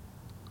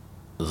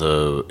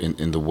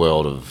the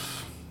world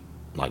of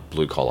like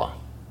blue collar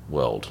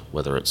world,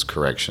 whether it's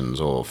corrections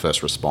or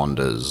first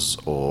responders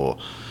or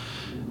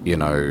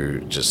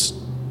just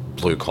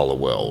blue collar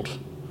world,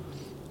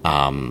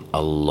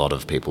 a lot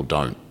of people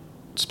don't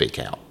speak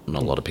out, and a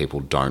lot of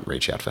people don't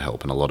reach out for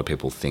help, and a lot of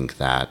people think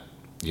that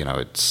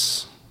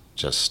it's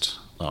just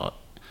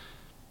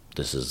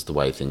this is the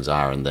way things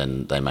are, and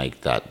then they make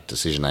that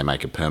decision. They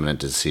make a permanent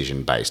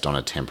decision based on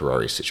a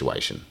temporary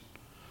situation,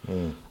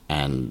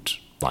 and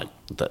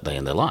they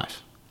end their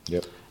life.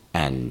 Yep.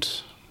 And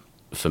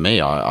for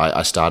me,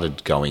 I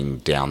started going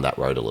down that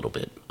road a little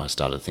bit. I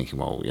started thinking,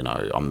 well,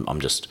 I'm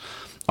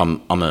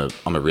a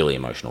really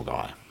emotional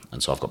guy,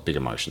 and so I've got big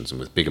emotions, and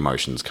with big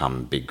emotions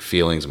come big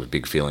feelings, and with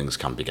big feelings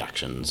come big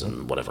actions,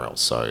 and whatever else.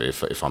 So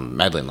if I'm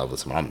madly in love with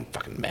someone, I'm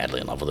fucking madly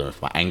in love with them.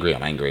 If I'm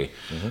angry,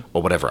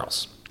 or whatever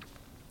else.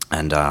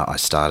 And I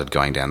started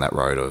going down that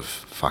road of,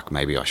 fuck,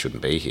 maybe I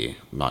shouldn't be here.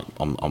 Like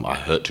I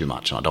hurt too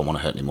much, and I don't want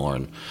to hurt anymore,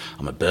 and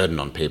I'm a burden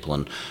on people.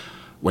 And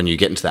when you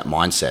get into that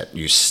mindset,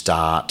 you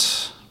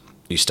start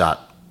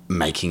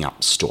making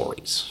up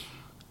stories.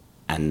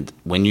 And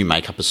when you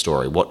make up a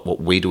story,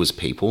 what we do as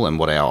people and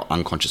what our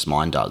unconscious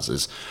mind does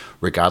is,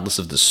 regardless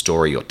of the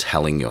story you're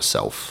telling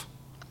yourself,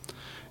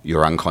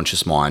 your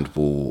unconscious mind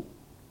will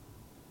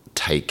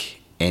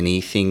take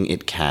anything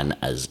it can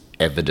as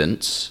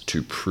evidence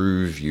to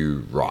prove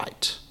you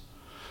right.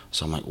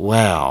 So I'm like,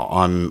 wow,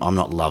 I'm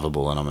not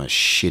lovable and I'm a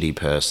shitty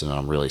person and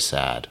I'm really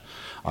sad.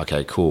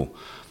 Okay, cool.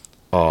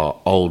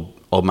 Oh,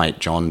 old mate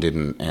John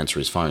didn't answer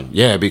his phone.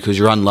 Yeah, because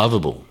you're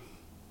unlovable.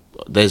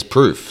 There's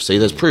proof. See,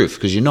 there's proof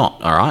because you're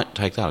not. All right,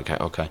 take that.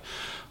 Okay.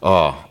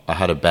 Oh, I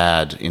had a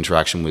bad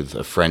interaction with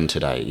a friend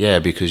today. Yeah,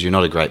 because you're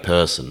not a great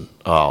person.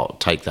 Oh,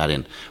 take that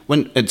in.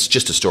 When it's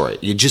just a story,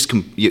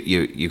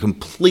 you're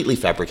completely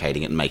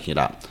fabricating it and making it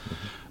up.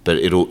 But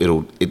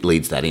it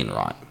leads that in,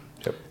 right?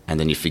 Yep. And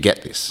then you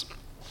forget this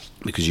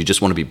because you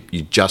just want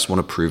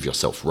to prove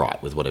yourself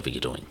right with whatever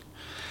you're doing.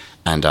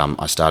 And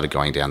I started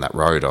going down that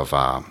road of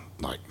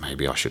like,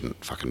 maybe I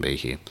shouldn't fucking be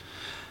here.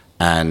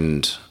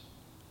 And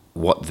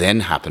what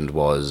then happened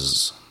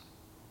was,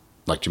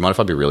 like, do you mind if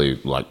I be really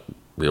like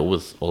real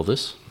with all of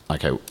this?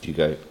 Okay, you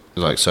go.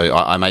 Like, so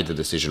I made the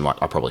decision,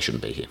 like, I probably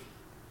shouldn't be here.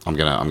 I'm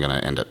gonna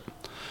end it.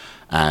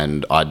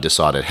 And I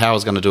decided how I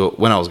was going to do it,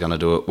 when I was going to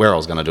do it, where I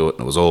was going to do it,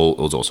 and it was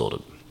all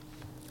sorted.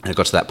 And it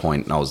got to that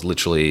point, and I was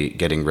literally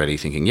getting ready,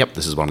 thinking, "Yep,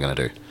 this is what I'm going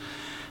to do."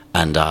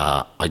 And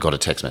I got a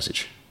text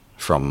message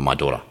from my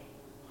daughter,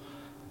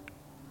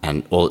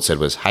 and all it said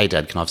was, "Hey,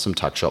 Dad, can I have some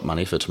tuck shop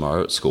money for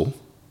tomorrow at school?"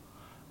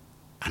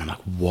 And I'm like,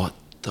 "What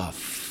the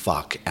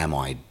fuck am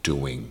I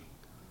doing?"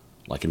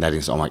 Like, in that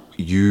instant, I'm like,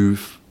 "You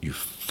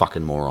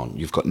fucking moron!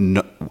 You've got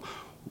no.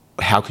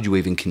 How could you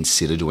even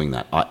consider doing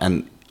that?"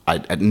 I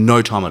at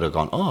no time had I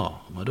gone, "Oh,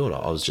 my daughter."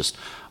 I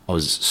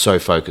was so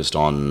focused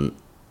on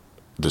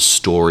the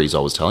stories I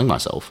was telling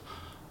myself,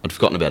 I'd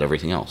forgotten about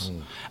everything else.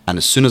 And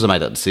as soon as I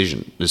made that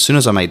decision, as soon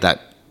as I made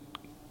that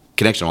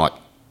connection, I'm like,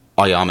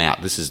 "Oh yeah, I'm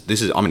out. This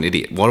is. I'm an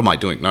idiot. What am I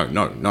doing?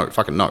 No,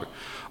 fucking no.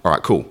 All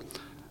right, cool.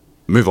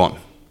 Move on."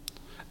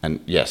 And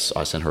yes,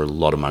 I sent her a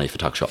lot of money for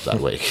tuck shop that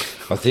week.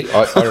 I think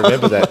I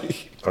remember that.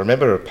 I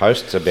remember a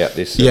post about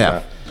this.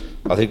 Yeah.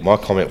 I think my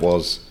comment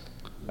was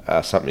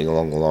something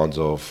along the lines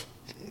of,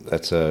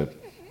 "That's a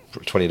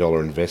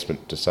 $20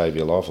 investment to save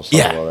your life," or something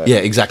like that. Yeah,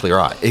 exactly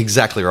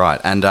right.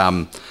 And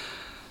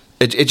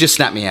it just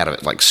snapped me out of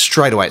it. Like,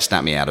 straight away, it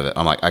snapped me out of it.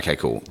 I'm like, okay,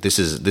 cool. This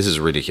is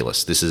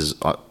ridiculous. This is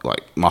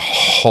like, my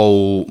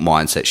whole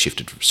mindset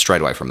shifted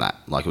straight away from that.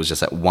 Like, it was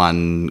just that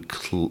one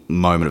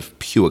moment of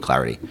pure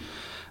clarity. And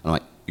I'm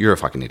like, you're a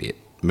fucking idiot.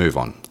 Move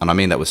on. And I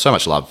mean that with so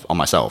much love on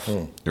myself.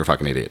 You're a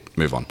fucking idiot.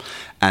 Move on.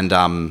 And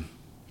then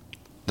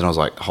I was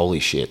like, holy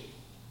shit.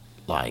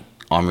 Like,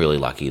 I'm really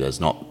lucky. There's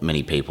not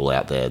many people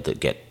out there that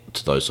get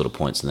to those sort of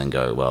points and then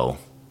go, well,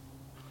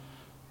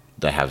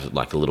 they have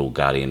like a little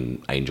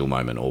guardian angel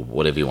moment or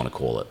whatever you want to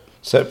call it.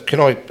 So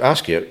can I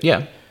ask you?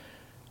 Yeah.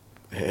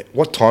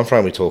 What time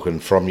frame are we talking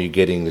from you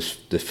getting the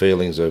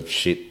feelings of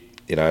shit,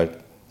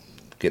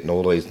 getting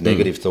all these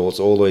negative thoughts,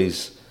 all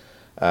these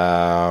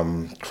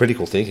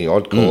critical thinking,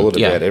 I'd call it,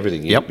 about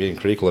everything. You're being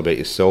critical about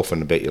yourself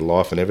and about your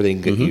life, and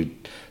everything that you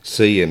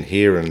see and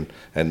hear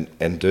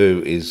and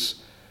do is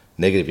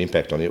negative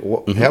impact on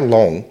you. How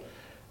long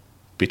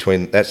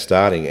between that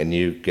starting and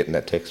you getting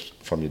that text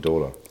from your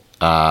daughter?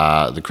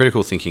 The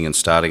critical thinking and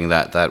starting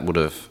that would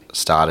have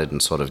started in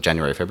sort of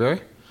January,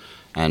 February.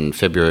 And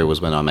February was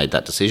when I made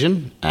that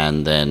decision.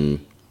 And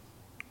then,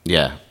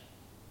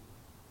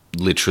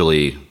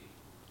 literally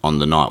on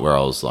the night where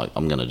I was like,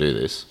 I'm going to do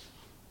this,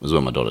 was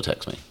when my daughter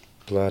texted me.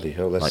 Bloody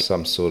hell, that's like,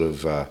 some sort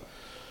of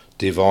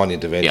divine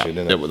intervention,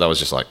 isn't it? That was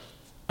just like,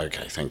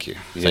 okay, thank you.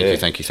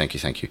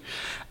 Thank you.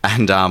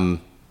 And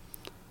then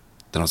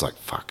I was like,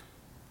 fuck,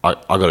 I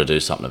got to do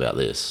something about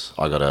this.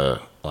 I got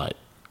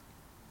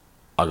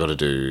to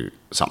do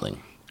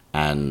something.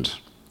 And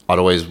I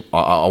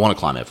want to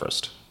climb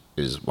Everest,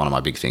 is one of my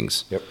big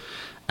things. Yep.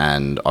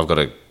 And I've got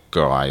a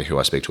guy who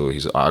I speak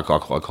to, I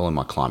call him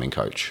my climbing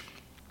coach.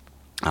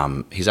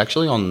 He's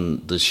actually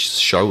on the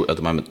show at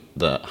the moment,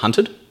 The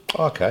Hunted.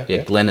 Oh, okay.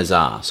 Yeah, Glenn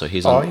Azar. So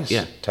he's on.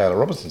 He's Taylor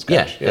Robinson's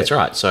coach. Yeah, that's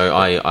right. So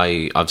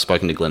I've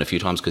spoken to Glenn a few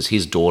times because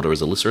his daughter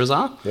is Alyssa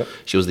Azar. Yep.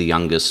 She was the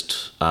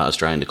youngest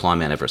Australian to climb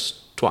Mount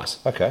Everest twice.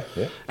 Okay.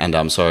 Yeah.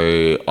 And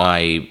so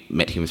I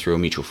met him through a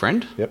mutual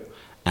friend. Yep.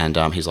 And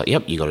he's like,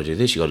 "Yep, you got to do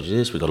this. You got to do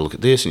this. We got to look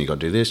at this, and you got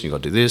to do this, and you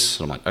got to do this."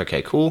 And I'm like,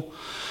 "Okay, cool."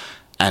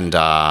 And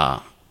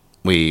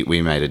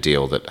we made a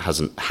deal that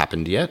hasn't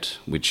happened yet,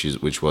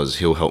 which was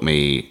he'll help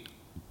me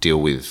deal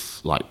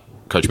with, like,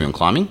 coach me on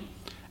climbing,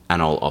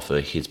 and I'll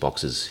offer his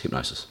boxes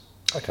hypnosis.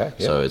 Okay.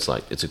 Yeah. So it's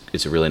like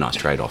it's a really nice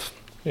trade-off.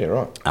 Yeah.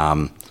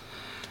 Right.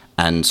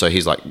 And so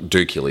he's like,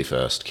 do Kili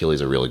first.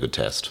 Kili's a really good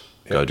test.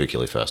 Yep. Go do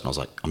Kili first. And I was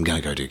like, I'm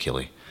going to go do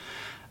Kili.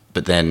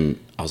 But then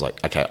I was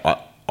like, okay,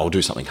 I'll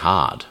do something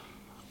hard,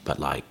 but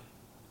like,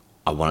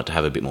 I want it to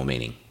have a bit more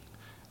meaning.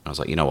 And I was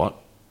like, you know what?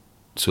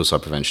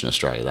 Suicide Prevention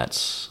Australia,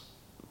 that's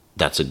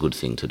a good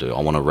thing to do.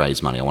 I want to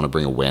raise money. I want to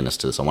bring awareness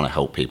to this. I want to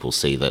help people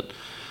see that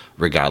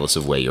regardless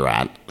of where you're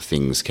at,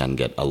 things can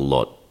get a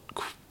lot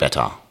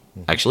better.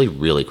 Actually,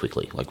 really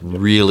quickly.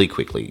 Really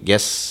quickly.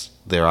 Yes,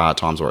 there are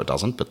times where it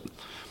doesn't, but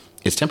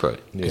it's temporary.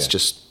 Yeah.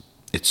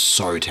 It's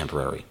so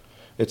temporary.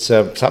 It's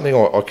something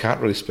I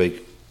can't really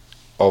speak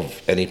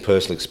of any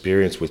personal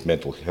experience with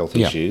mental health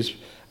issues.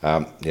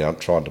 I'm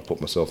trying to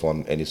put myself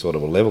on any sort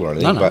of a level or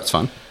anything. No, it's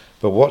fun.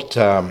 But what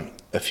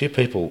a few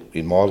people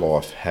in my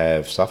life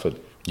have suffered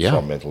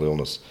from mental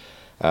illness,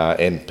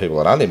 and people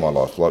that aren't in my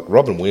life, like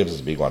Robin Williams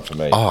is a big one for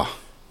me. Oh,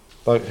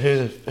 like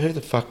who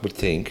the fuck would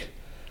think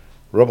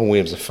Robin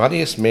Williams, the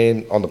funniest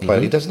man on the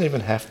planet, he doesn't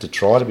even have to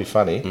try to be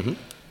funny,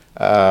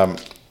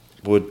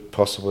 would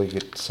possibly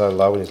get so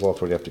low in his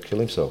life where he'd have to kill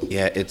himself.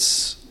 Yeah,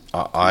 it's.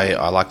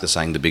 I like the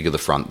saying, the bigger the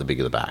front, the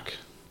bigger the back.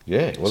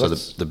 Yeah, well,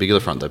 so the bigger the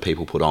front that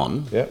people put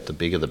on, yeah, the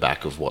bigger the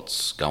back of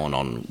what's going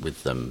on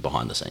with them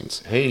behind the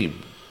scenes.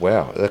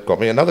 Wow, that got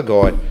me. Another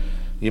guy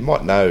you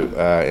might know,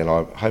 and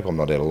I hope I'm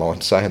not out of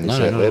line saying this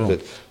out there,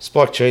 but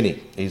Spike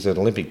Cheney, he's an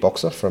Olympic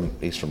boxer,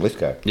 he's from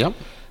Lithgow. Yep.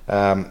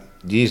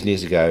 Years and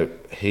years ago,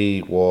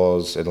 he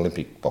was an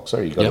Olympic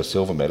boxer. He got a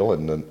silver medal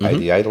in the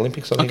 88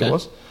 Olympics, I think it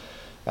was.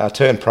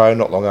 Turned pro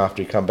not long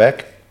after he come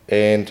back,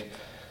 and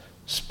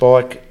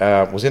Spike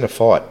was in a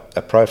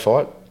pro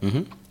fight,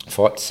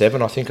 fight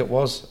 7, I think it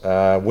was,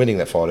 winning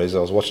that fight easily.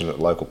 I was watching it at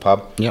a local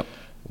pub,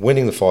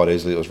 winning the fight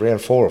easily. It was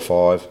round 4 or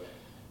 5,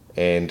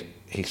 and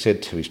he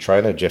said to his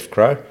trainer, Jeff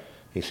Crow,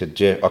 he said,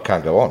 Jeff, I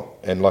can't go on.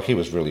 And like he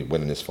was really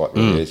winning this fight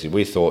really easy.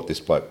 We thought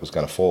this bloke was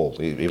going to fall.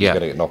 He was going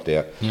to get knocked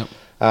out. Yep.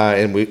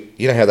 And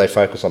you know how they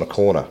focus on a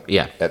corner?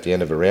 Yeah. At the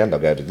end of a round, they'll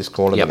go to this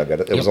corner, then they'll go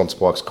to... It was on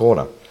Spike's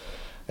corner.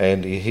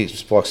 And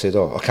Spike said,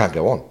 I can't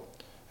go on.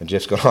 And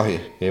Jeff's gone,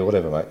 yeah,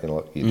 whatever, mate. You know,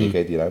 like, you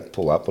dickhead,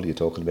 pull up. What are you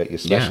talking about? You're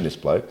smashing this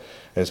bloke.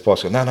 And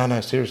Spike's going, no,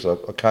 seriously,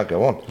 I can't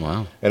go on.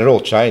 Wow. And it all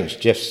changed.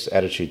 Jeff's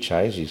attitude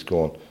changed. He's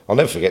gone, I'll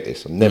never forget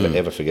this. I'll never,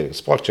 ever forget it.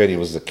 Spike Cheney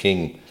was the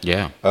king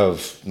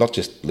of not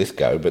just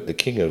Lithgow, but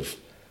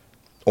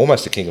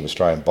almost the king of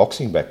Australian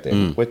boxing back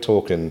then. We're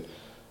talking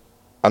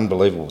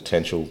unbelievable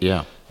potential.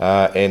 Yeah.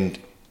 And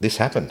this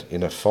happened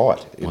in a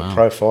fight, in a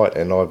pro fight.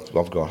 And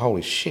I've gone,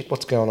 holy shit,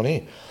 what's going on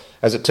here?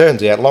 As it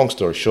turns out, long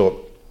story short,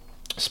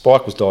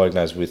 Spike was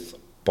diagnosed with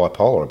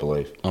bipolar, I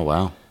believe. Oh,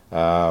 wow.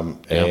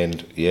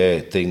 And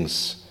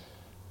things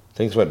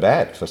went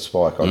bad for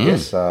Spike, I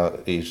guess.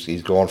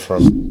 He's gone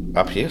from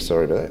up here,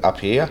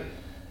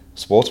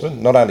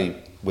 sportsman, not only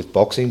with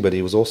boxing, but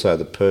he was also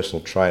the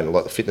personal trainer,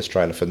 like the fitness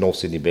trainer for North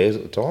Sydney Bears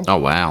at the time. Oh,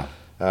 wow.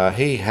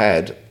 He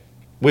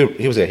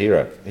was our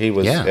hero. He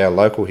was our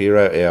local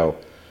hero.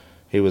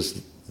 He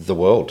was the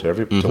world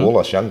to all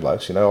us young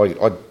blokes. You know,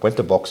 I went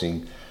to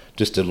boxing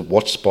just to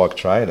watch Spike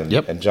train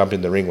and jump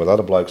in the ring with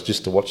other blokes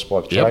just to watch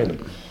Spike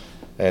train.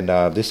 And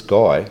this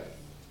guy,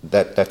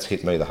 that's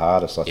hit me the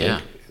hardest, I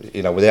think.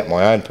 You know, without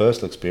my own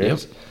personal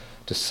experience,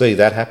 to see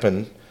that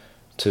happen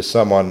to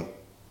someone,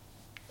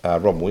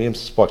 Robin Williams,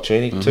 Spike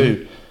Cheney,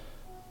 to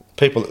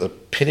people at the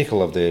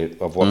pinnacle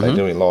of what they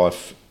do in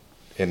life.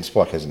 And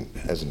Spike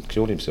hasn't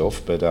killed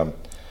himself, but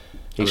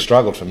he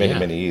struggled for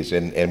many years,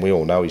 and we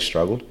all know he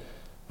struggled.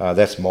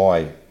 That's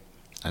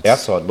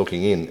outside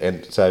looking in,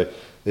 and so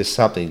there's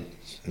something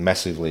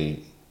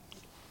massively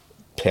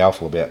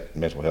powerful about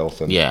mental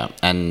health.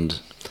 And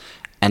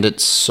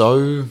it's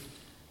so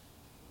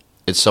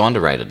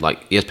underrated.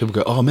 Like, yes, people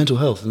go, oh, mental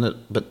health, isn't it?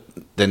 But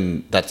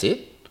then that's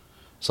it.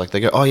 It's like they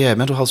go, oh yeah,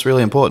 mental health's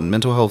really important.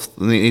 Mental health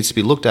needs to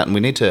be looked at, and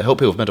we need to help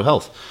people with mental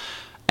health.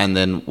 And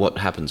then what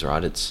happens,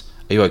 right? It's,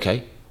 are you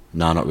okay?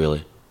 No, not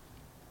really.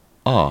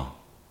 Oh.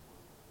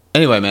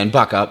 Anyway, man,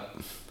 buck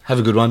up. Have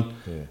a good one.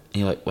 Yeah. And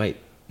you're like, wait,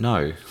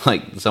 no.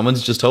 Like,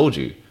 someone's just told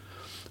you.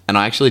 And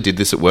I actually did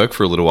this at work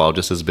for a little while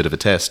just as a bit of a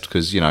test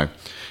because, you know,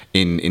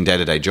 in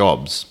day-to-day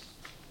jobs,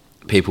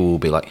 people will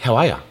be like, how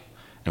are you? And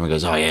everyone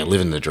goes, oh, yeah,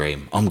 living the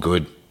dream. I'm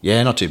good.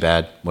 Yeah, not too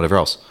bad. Whatever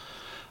else.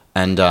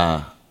 And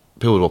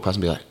people would walk past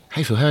and be like,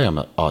 hey, Phil, how are you? I'm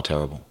like, oh,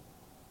 terrible.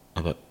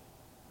 I'm like,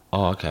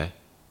 oh, okay.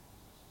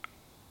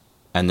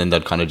 And then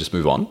they'd kind of just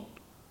move on. And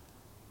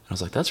I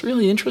was like, that's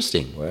really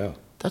interesting. Wow.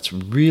 That's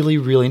really,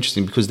 really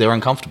interesting because they're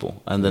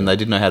uncomfortable and then they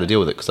didn't know how to deal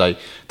with it because they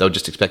would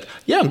just expect,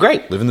 yeah, I'm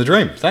great, living the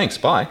dream, thanks,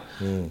 bye.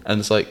 And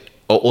it's like,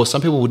 or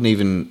some people wouldn't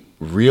even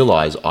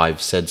realise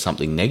I've said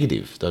something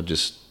negative. They'd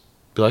just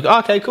be like, oh,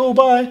 okay, cool,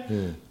 bye.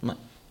 Like,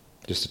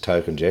 just a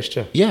token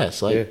gesture. Yeah,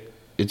 it's like,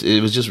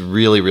 it was just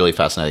really, really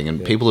fascinating,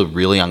 and people are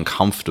really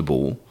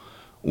uncomfortable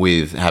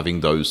with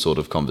having those sort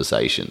of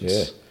conversations.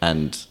 Yeah.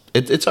 And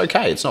it's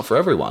okay, it's not for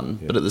everyone,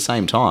 but at the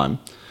same time,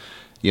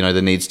 you know,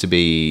 there needs to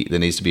be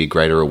a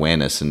greater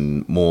awareness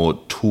and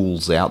more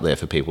tools out there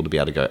for people to be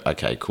able to go,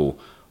 okay, cool.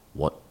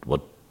 What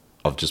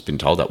I've just been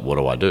told that. What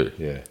do I do?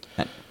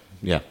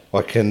 Yeah.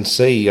 I can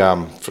see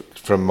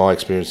from my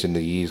experience in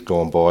the years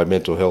gone by,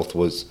 mental health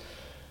was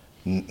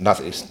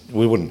nothing.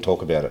 We wouldn't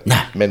talk about it.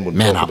 Nah, men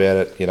wouldn't talk about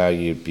it. You know,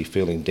 you'd be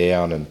feeling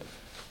down and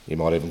you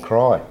might even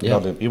cry. Yeah.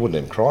 You wouldn't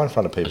even cry in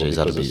front of people. Geez,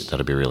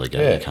 that'd be really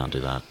gay. You can't do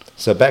that.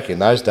 So back in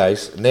those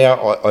days,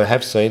 now I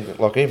have seen,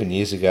 like even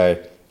years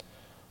ago,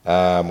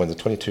 when the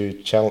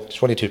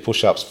 22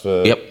 push-ups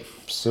for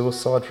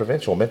suicide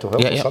prevention or mental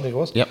health or something it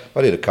was.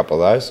 I did a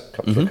couple of those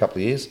for a couple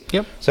of years.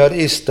 So it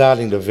is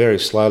starting to very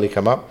slowly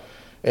come up.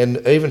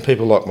 And even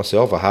people like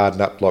myself, a hard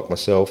nut like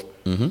myself,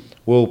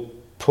 will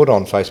put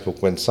on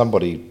Facebook when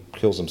somebody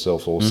kills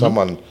themselves or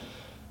someone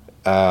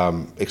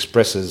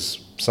expresses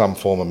some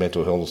form of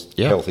mental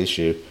health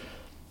issue.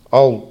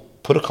 I'll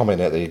put a comment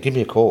out there, give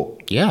me a call.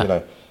 Yeah. You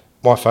know,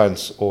 my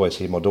phone's always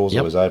here, my door's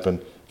Yep. always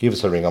open. Give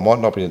us a ring. I might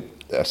not be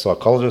a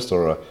psychologist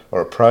or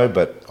a pro,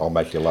 but I'll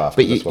make you laugh.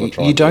 But that's what I'm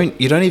trying you to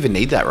do. don't even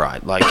need that,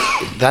 right? Like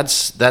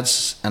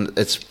that's and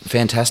it's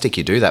fantastic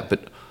you do that,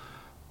 but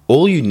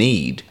all you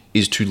need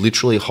is to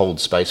literally hold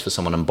space for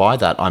someone. And by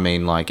that I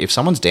mean, like, if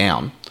someone's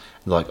down,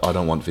 like, I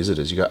don't want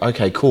visitors, you go,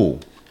 okay, cool,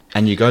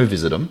 and you go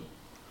visit them,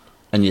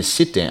 and you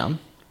sit down,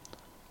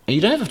 and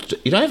you don't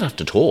even have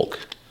to talk.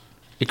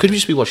 It could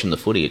just be watching the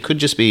footy. It could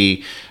just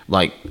be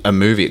like a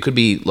movie. It could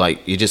be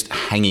like you're just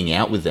hanging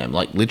out with them,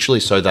 like literally,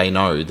 so they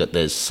know that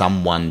there's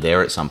someone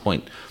there at some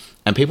point.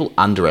 And people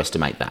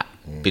underestimate that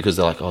because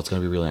they're like, oh, it's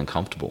going to be really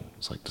uncomfortable.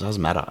 It's like, it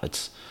doesn't matter.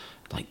 It's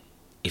like,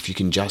 if you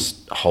can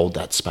just hold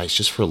that space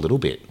just for a little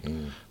bit,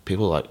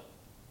 people are like,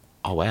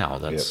 oh wow,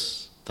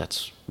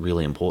 that's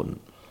really important.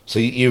 So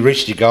you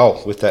reached your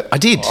goal with that. I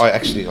did. I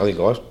think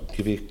I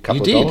give you a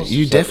couple of dollars.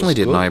 You definitely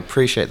did, and I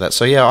appreciate that.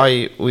 So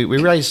yeah, we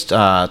raised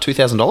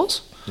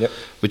 $2,000. Yep.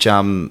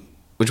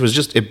 Which was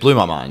just, it blew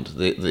my mind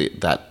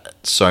that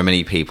so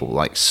many people,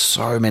 like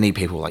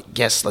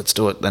yes, let's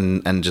do it,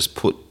 and just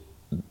put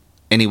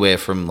anywhere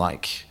from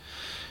like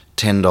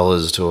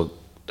 $10 to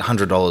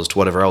 $100 to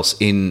whatever else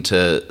in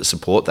to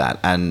support that,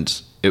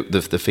 and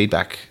the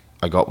feedback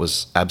I got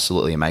was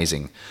absolutely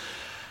amazing.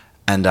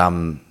 And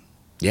then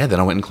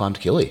I went and climbed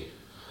Killy.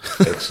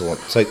 Excellent.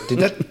 So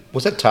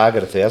was that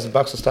target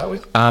 $1,000 to start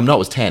with? No, it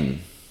was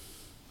 10.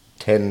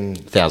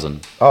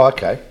 10,000. Oh,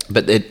 okay.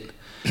 But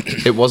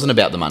it wasn't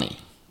about the money.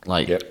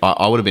 Like, yep.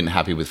 I would have been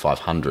happy with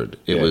 500.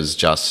 It was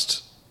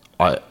just,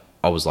 I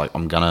was like,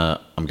 I'm gonna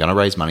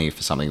raise money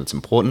for something that's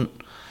important,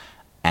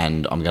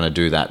 and I'm gonna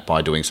do that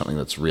by doing something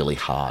that's really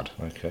hard.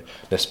 Okay.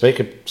 Now speak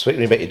to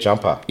me about your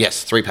jumper.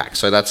 Yes, 3-pack.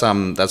 So that's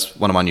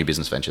one of my new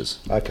business ventures.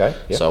 Okay.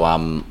 Yep. So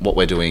what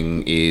we're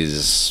doing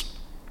is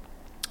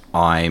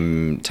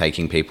I'm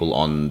taking people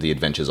on the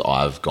adventures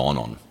I've gone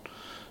on.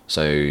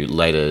 So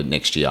later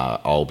next year,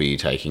 I'll be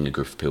taking a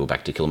group of people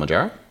back to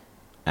Kilimanjaro,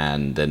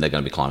 and then they're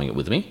going to be climbing it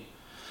with me,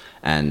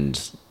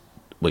 and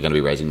we're going to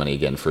be raising money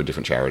again for a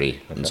different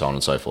charity, and so on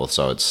and so forth.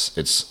 So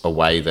it's a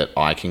way that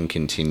I can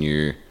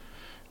continue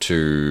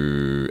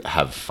to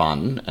have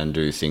fun and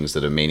do things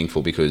that are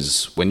meaningful,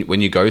 because when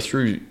you go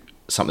through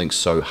something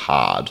so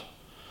hard,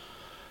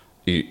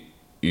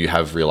 you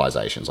have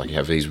realizations, like you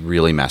have these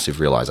really massive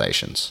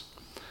realizations,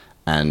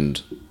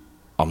 and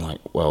I'm like,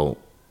 well,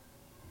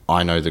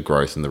 I know the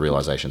growth and the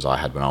realizations I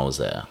had when I was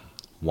there.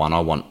 One,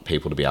 I want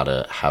people to be able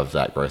to have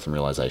that growth and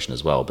realization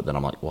as well. But then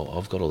I'm like, well,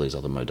 I've got all these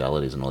other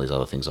modalities and all these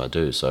other things I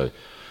do. So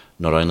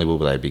not only will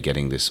they be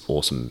getting this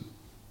awesome,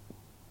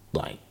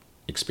 like,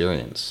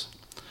 experience,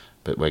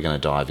 but we're going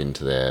to dive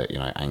into their,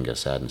 anger,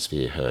 sadness,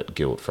 fear, hurt,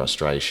 guilt,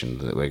 frustration.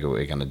 That we're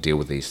going to deal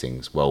with these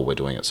things while we're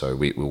doing it. So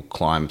we'll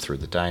climb through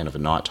the day, and over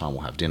night time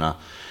we'll have dinner,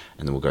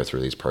 and then we'll go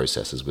through these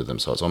processes with them.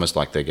 So it's almost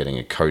like they're getting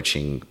a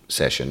coaching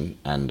session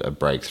and a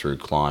breakthrough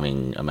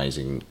climbing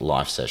amazing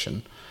life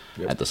session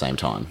at the same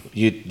time.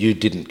 You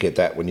didn't get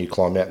that when you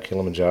climbed Mount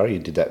Kilimanjaro. You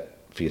did that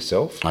for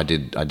yourself. I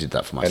did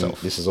that for myself.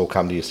 And this has all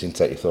come to you since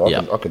that. You thought,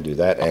 I can do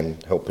that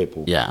and help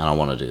people. Yeah, and I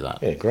want to do that.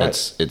 Yeah,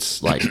 great.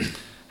 It's like,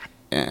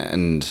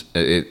 and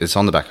it's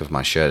on the back of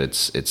my shirt.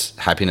 It's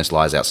happiness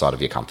lies outside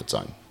of your comfort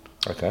zone.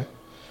 Okay.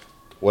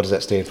 What does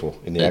that stand for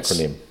in the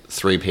acronym?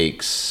 3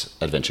 Peaks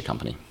Adventure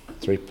Company.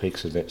 3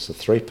 Peaks Adventure. So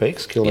 3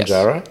 Peaks,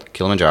 Kilimanjaro. Yes.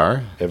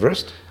 Kilimanjaro.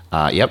 Everest.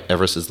 Yep,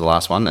 Everest is the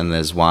last one, and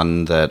there's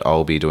one that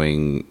I'll be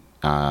doing.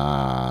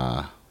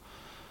 I'm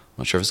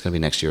not sure if it's going to be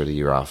next year or the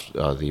year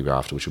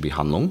after, which will be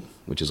Hanlung,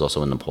 which is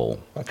also in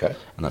Nepal. Okay.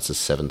 And that's a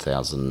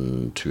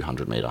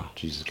 7,200 metre.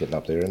 Jesus, getting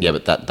up there, isn't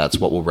it? But that's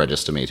what will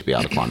register me to be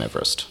able to climb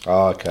Everest.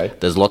 Oh, okay.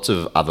 There's lots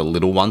of other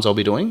little ones I'll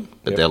be doing,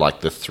 but they're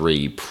like the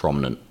 3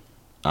 prominent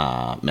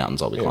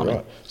mountains I'll be climbing.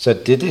 Right. So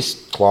did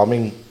this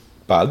climbing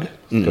bug,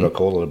 could I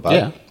call it a bug?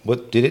 Yeah.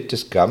 What, did it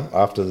just come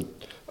after,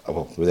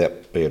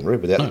 without being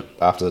rude,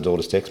 after the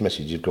daughter's text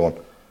message, you've gone,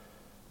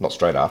 not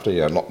straight after,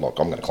 not like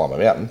I'm going to climb a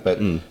mountain, but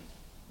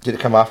did it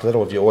come after that,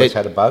 or have you always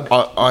had a bug?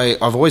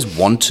 I've always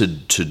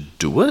wanted to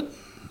do it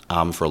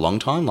for a long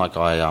time. Like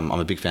I'm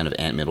a big fan of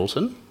Ant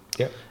Middleton.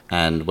 Yep.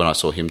 And when I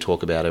saw him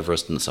talk about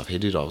Everest and the stuff he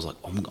did, I was like,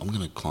 I'm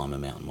going to climb a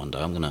mountain one day.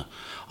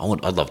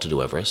 I'd love to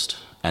do Everest.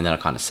 And then I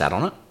kind of sat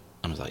on it,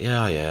 and I was like,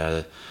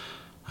 yeah.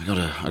 I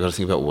gotta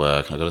think about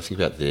work, and I gotta think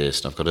about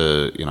this, and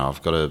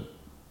I've got to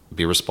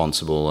be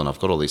responsible, and I've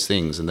got all these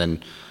things. And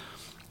then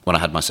when I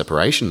had my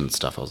separation and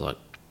stuff, I was like,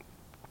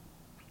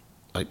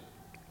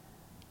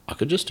 I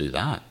could just do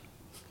that.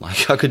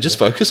 Like, I could just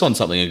focus on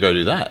something and go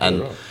do that.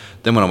 And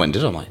then when I went and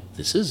did it, I'm like,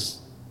 this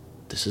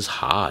is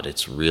hard.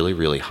 It's really,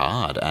 really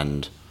hard.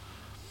 And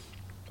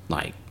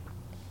like,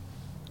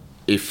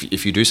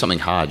 if you do something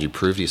hard, you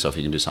prove to yourself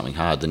you can do something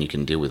hard, then you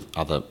can deal with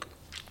other.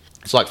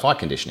 It's like fight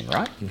conditioning,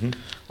 right? Mm-hmm.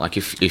 Like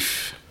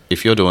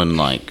if you're doing,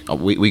 like,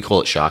 we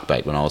call it shark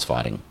bait when I was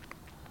fighting.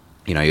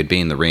 You'd be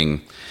in the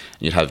ring,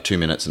 you'd have 2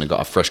 minutes, and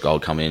a fresh guy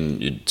would come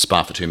in, you'd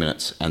spar for 2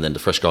 minutes, and then the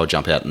fresh guy would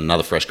jump out, and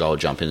another fresh guy would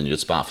jump in, and you'd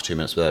spar for 2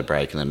 minutes without a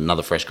break, and then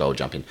another fresh guy would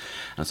jump in.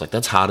 And it's like,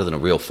 that's harder than a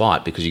real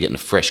fight, because you're getting a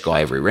fresh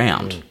guy every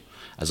round.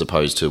 as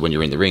opposed to when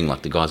you're in the ring,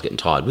 like the guy's getting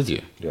tired with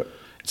you. Yep.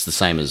 It's the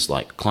same as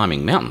like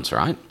climbing mountains,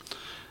 right?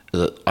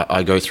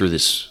 I go through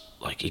this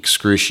like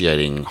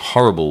excruciating,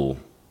 horrible,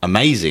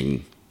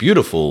 amazing,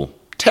 beautiful,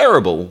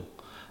 terrible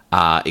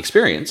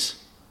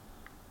experience,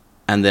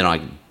 and then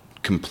I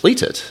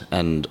complete it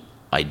and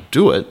I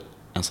do it,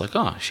 and it's like,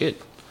 oh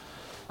shit.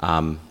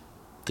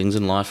 Things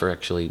in life are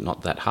actually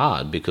not that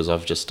hard because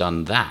I've just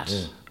done that.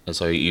 Yeah. And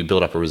so you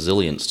build up a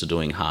resilience to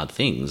doing hard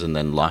things, and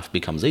then life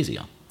becomes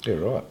easier. Yeah,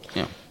 right.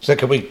 Yeah. So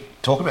can we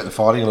talk about the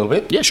fighting a little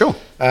bit? Yeah, sure.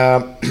 Tell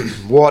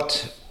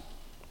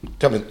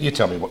me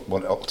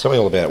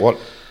all about it. What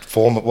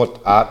form,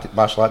 what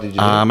martial art did you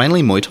do?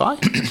 Mainly Muay Thai.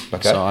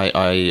 Okay. So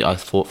I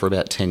fought for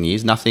about 10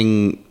 years.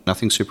 Nothing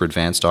super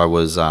advanced. I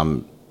was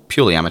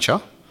purely amateur.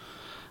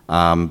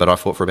 But I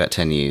fought for about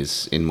 10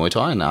 years in Muay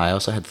Thai, and I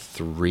also had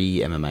 3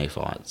 MMA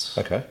fights.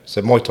 Okay.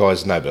 So Muay Thai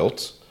is no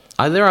belts?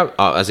 There are,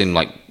 as in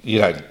like... You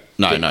don't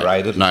get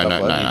graded and stuff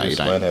like that? You just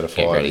learn how to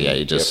fight? Graded, yeah,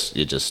 you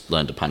just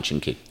learn to punch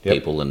and kick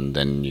people, and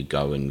then you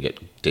go and get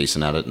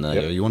decent at it, and they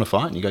go, you want to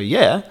fight? And you go,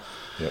 yeah.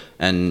 Yep.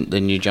 And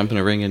then you jump in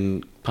a ring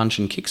and punch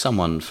and kick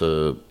someone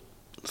for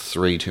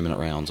 3 2-minute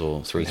rounds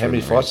or 3 How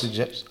many fights did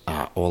you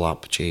have? All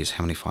up, geez,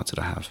 how many fights did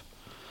I have?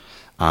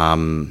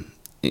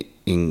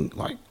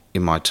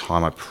 In my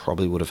time, I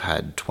probably would have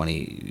had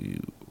 20...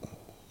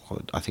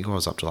 I think I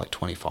was up to like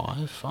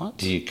 25 fights.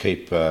 Do you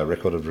keep a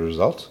record of the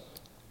results?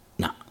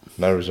 No.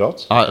 No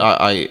results?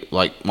 I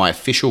like my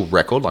official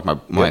record, like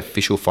my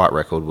official fight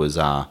record was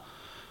 5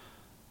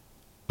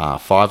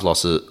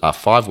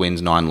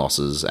 wins, 9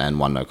 losses, and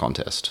 1 no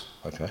contest.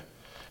 Okay.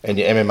 And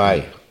your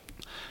MMA?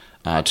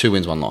 2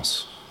 wins, 1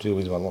 loss. 2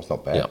 wins, 1 loss,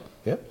 not bad.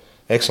 Yep.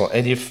 Excellent.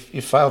 And you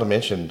failed to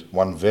mention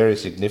one very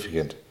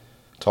significant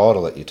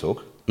title that you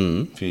took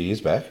a few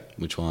years back.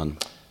 Which one?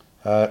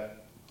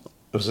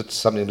 Was it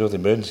something to do with the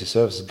Emergency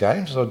Services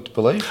Games, I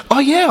believe? Oh,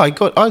 yeah, I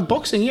got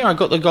boxing, I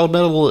got the gold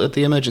medal at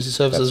the Emergency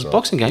Services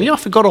boxing game. Yeah, I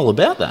forgot all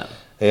about that.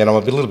 Yeah, and I'm a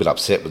little bit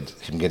upset with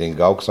him getting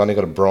gold because I only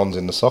got a bronze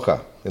in the soccer.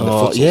 In the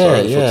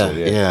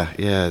futsal.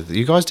 Yeah.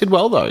 You guys did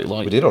well, though.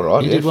 Like, we did all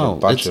right, you did well.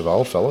 For a bunch of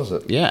old fellas.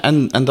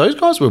 And those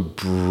guys were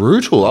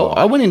brutal. Oh.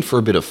 I went in for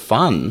a bit of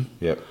fun.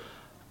 Yep.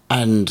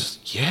 And,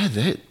 yeah,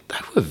 they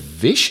were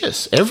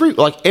vicious.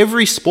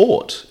 Every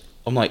sport...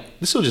 I'm like,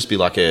 this will just be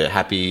like a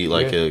happy,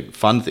 a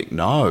fun thing.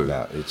 No,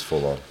 it's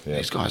full on. Yeah.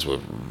 These guys were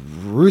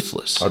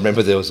ruthless. I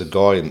remember there was a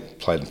guy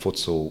played in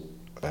futsal.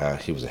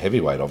 He was a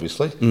heavyweight,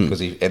 obviously, because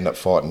he ended up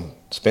fighting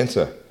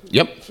Spencer.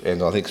 Yep.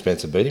 And I think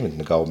Spencer beat him in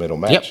the gold medal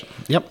match.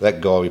 Yep.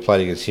 That guy, we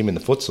played against him in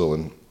the futsal,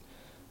 and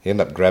he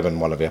ended up grabbing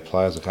one of our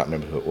players. I can't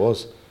remember who it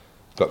was.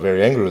 Got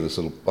very angry with this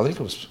little. I think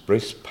it was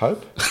Reece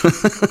Pope.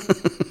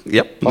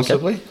 Yep.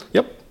 Possibly. Okay.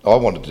 Yep. I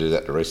wanted to do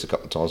that to Reece a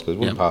couple of times because he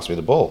wouldn't pass me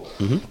the ball.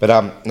 Mm-hmm.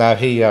 But no,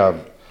 he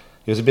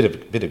was a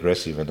bit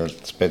aggressive, and then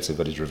Spencer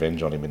got his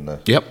revenge on him in the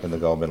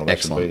gold medal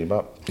match and beat him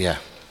up. Yeah.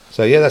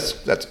 So yeah,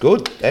 that's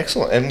good,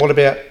 excellent. And what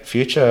about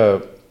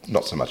future?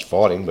 Not so much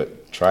fighting,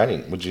 but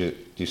training. Do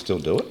you still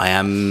do it? I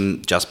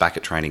am just back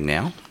at training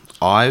now.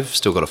 I've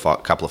still got a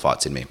couple of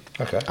fights in me.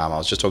 Okay. I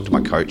was just talking to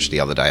my coach the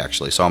other day,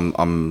 actually. So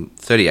I'm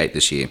 38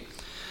 this year,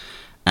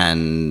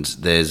 and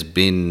there's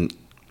been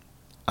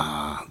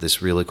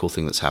this really cool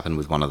thing that's happened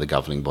with one of the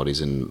governing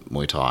bodies in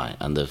Muay Thai,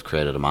 and they've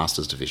created a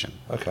Masters division.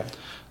 Okay.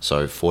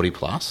 So 40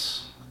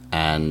 plus,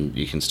 and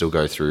you can still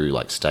go through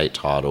like state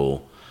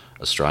title,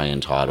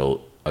 Australian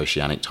title,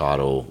 Oceanic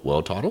title,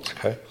 world titles.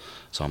 Okay.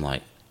 So I'm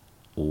like,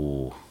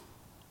 ooh,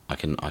 I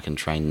can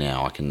train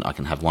now. I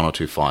can have 1 or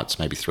 2 fights,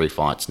 maybe 3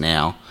 fights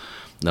now.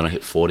 Then I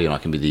hit 40 and I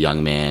can be the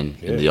young man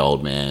in the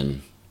old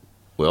man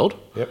world.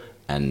 Yep.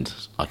 And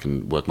I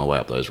can work my way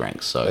up those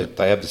ranks. So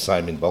they have the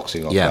same in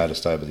boxing. I've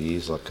noticed over the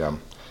years. Like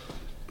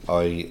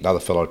another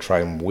fellow I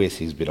train with,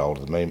 he's a bit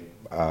older than me.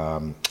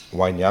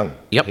 Wayne Young.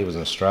 Yep. He was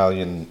an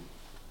Australian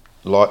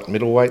light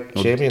middleweight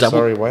champion.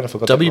 Wayne, I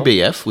forgot.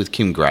 WBF with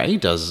Kim Gray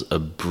does a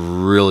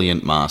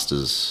brilliant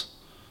Masters.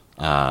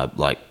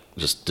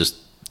 Just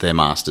their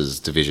Masters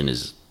division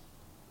is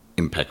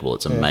impeccable.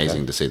 It's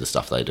amazing to see the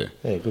stuff they do.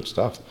 Yeah, good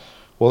stuff.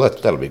 Well,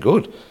 that'll be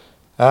good.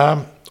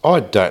 I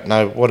don't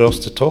know what else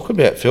to talk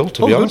about, Phil,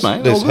 to be honest.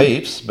 Mate. There's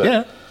heaps,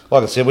 but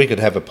like I said, we could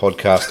have a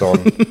podcast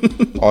on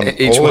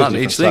each all one,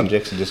 these each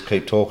subjects and just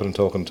keep talking.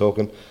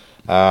 Can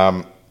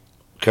I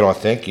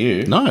thank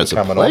you for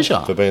coming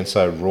on, for being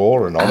so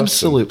raw and honest?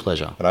 Absolute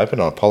pleasure. And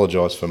open. I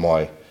apologise for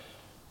my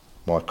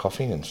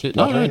coughing and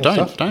spluttering.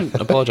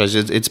 Don't apologise.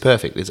 It's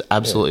perfect. It's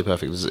absolutely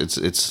perfect.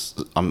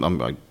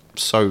 I'm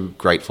so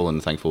grateful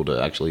and thankful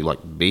to actually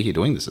be here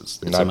doing this.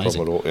 It's no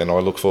amazing. Problem at all. And I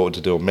look forward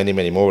to doing many,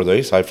 many more of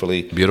these.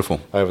 Hopefully, beautiful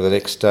over the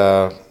next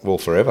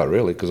forever,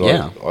 really. Because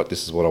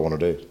this is what I want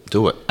to do.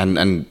 Do it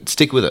and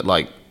stick with it.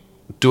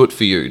 Do it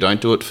for you.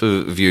 Don't do it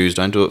for views.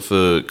 Don't do it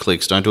for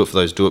clicks. Don't do it for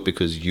those. Do it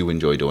because you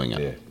enjoy doing it.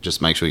 Yeah.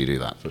 Just make sure you do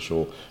that. For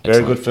sure. Excellent.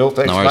 Very good, Phil.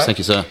 Thanks, no worries. Mate. Thank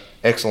you, sir.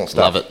 Excellent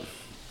stuff. Love it.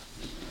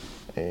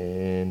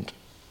 And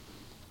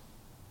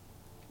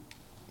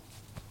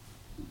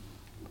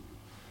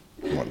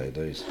I might need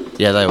these.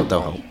 Yeah, they'll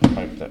help. I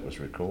hope that was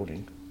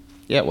recording.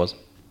 Yeah, it was.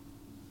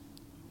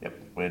 Yep,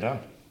 we're done.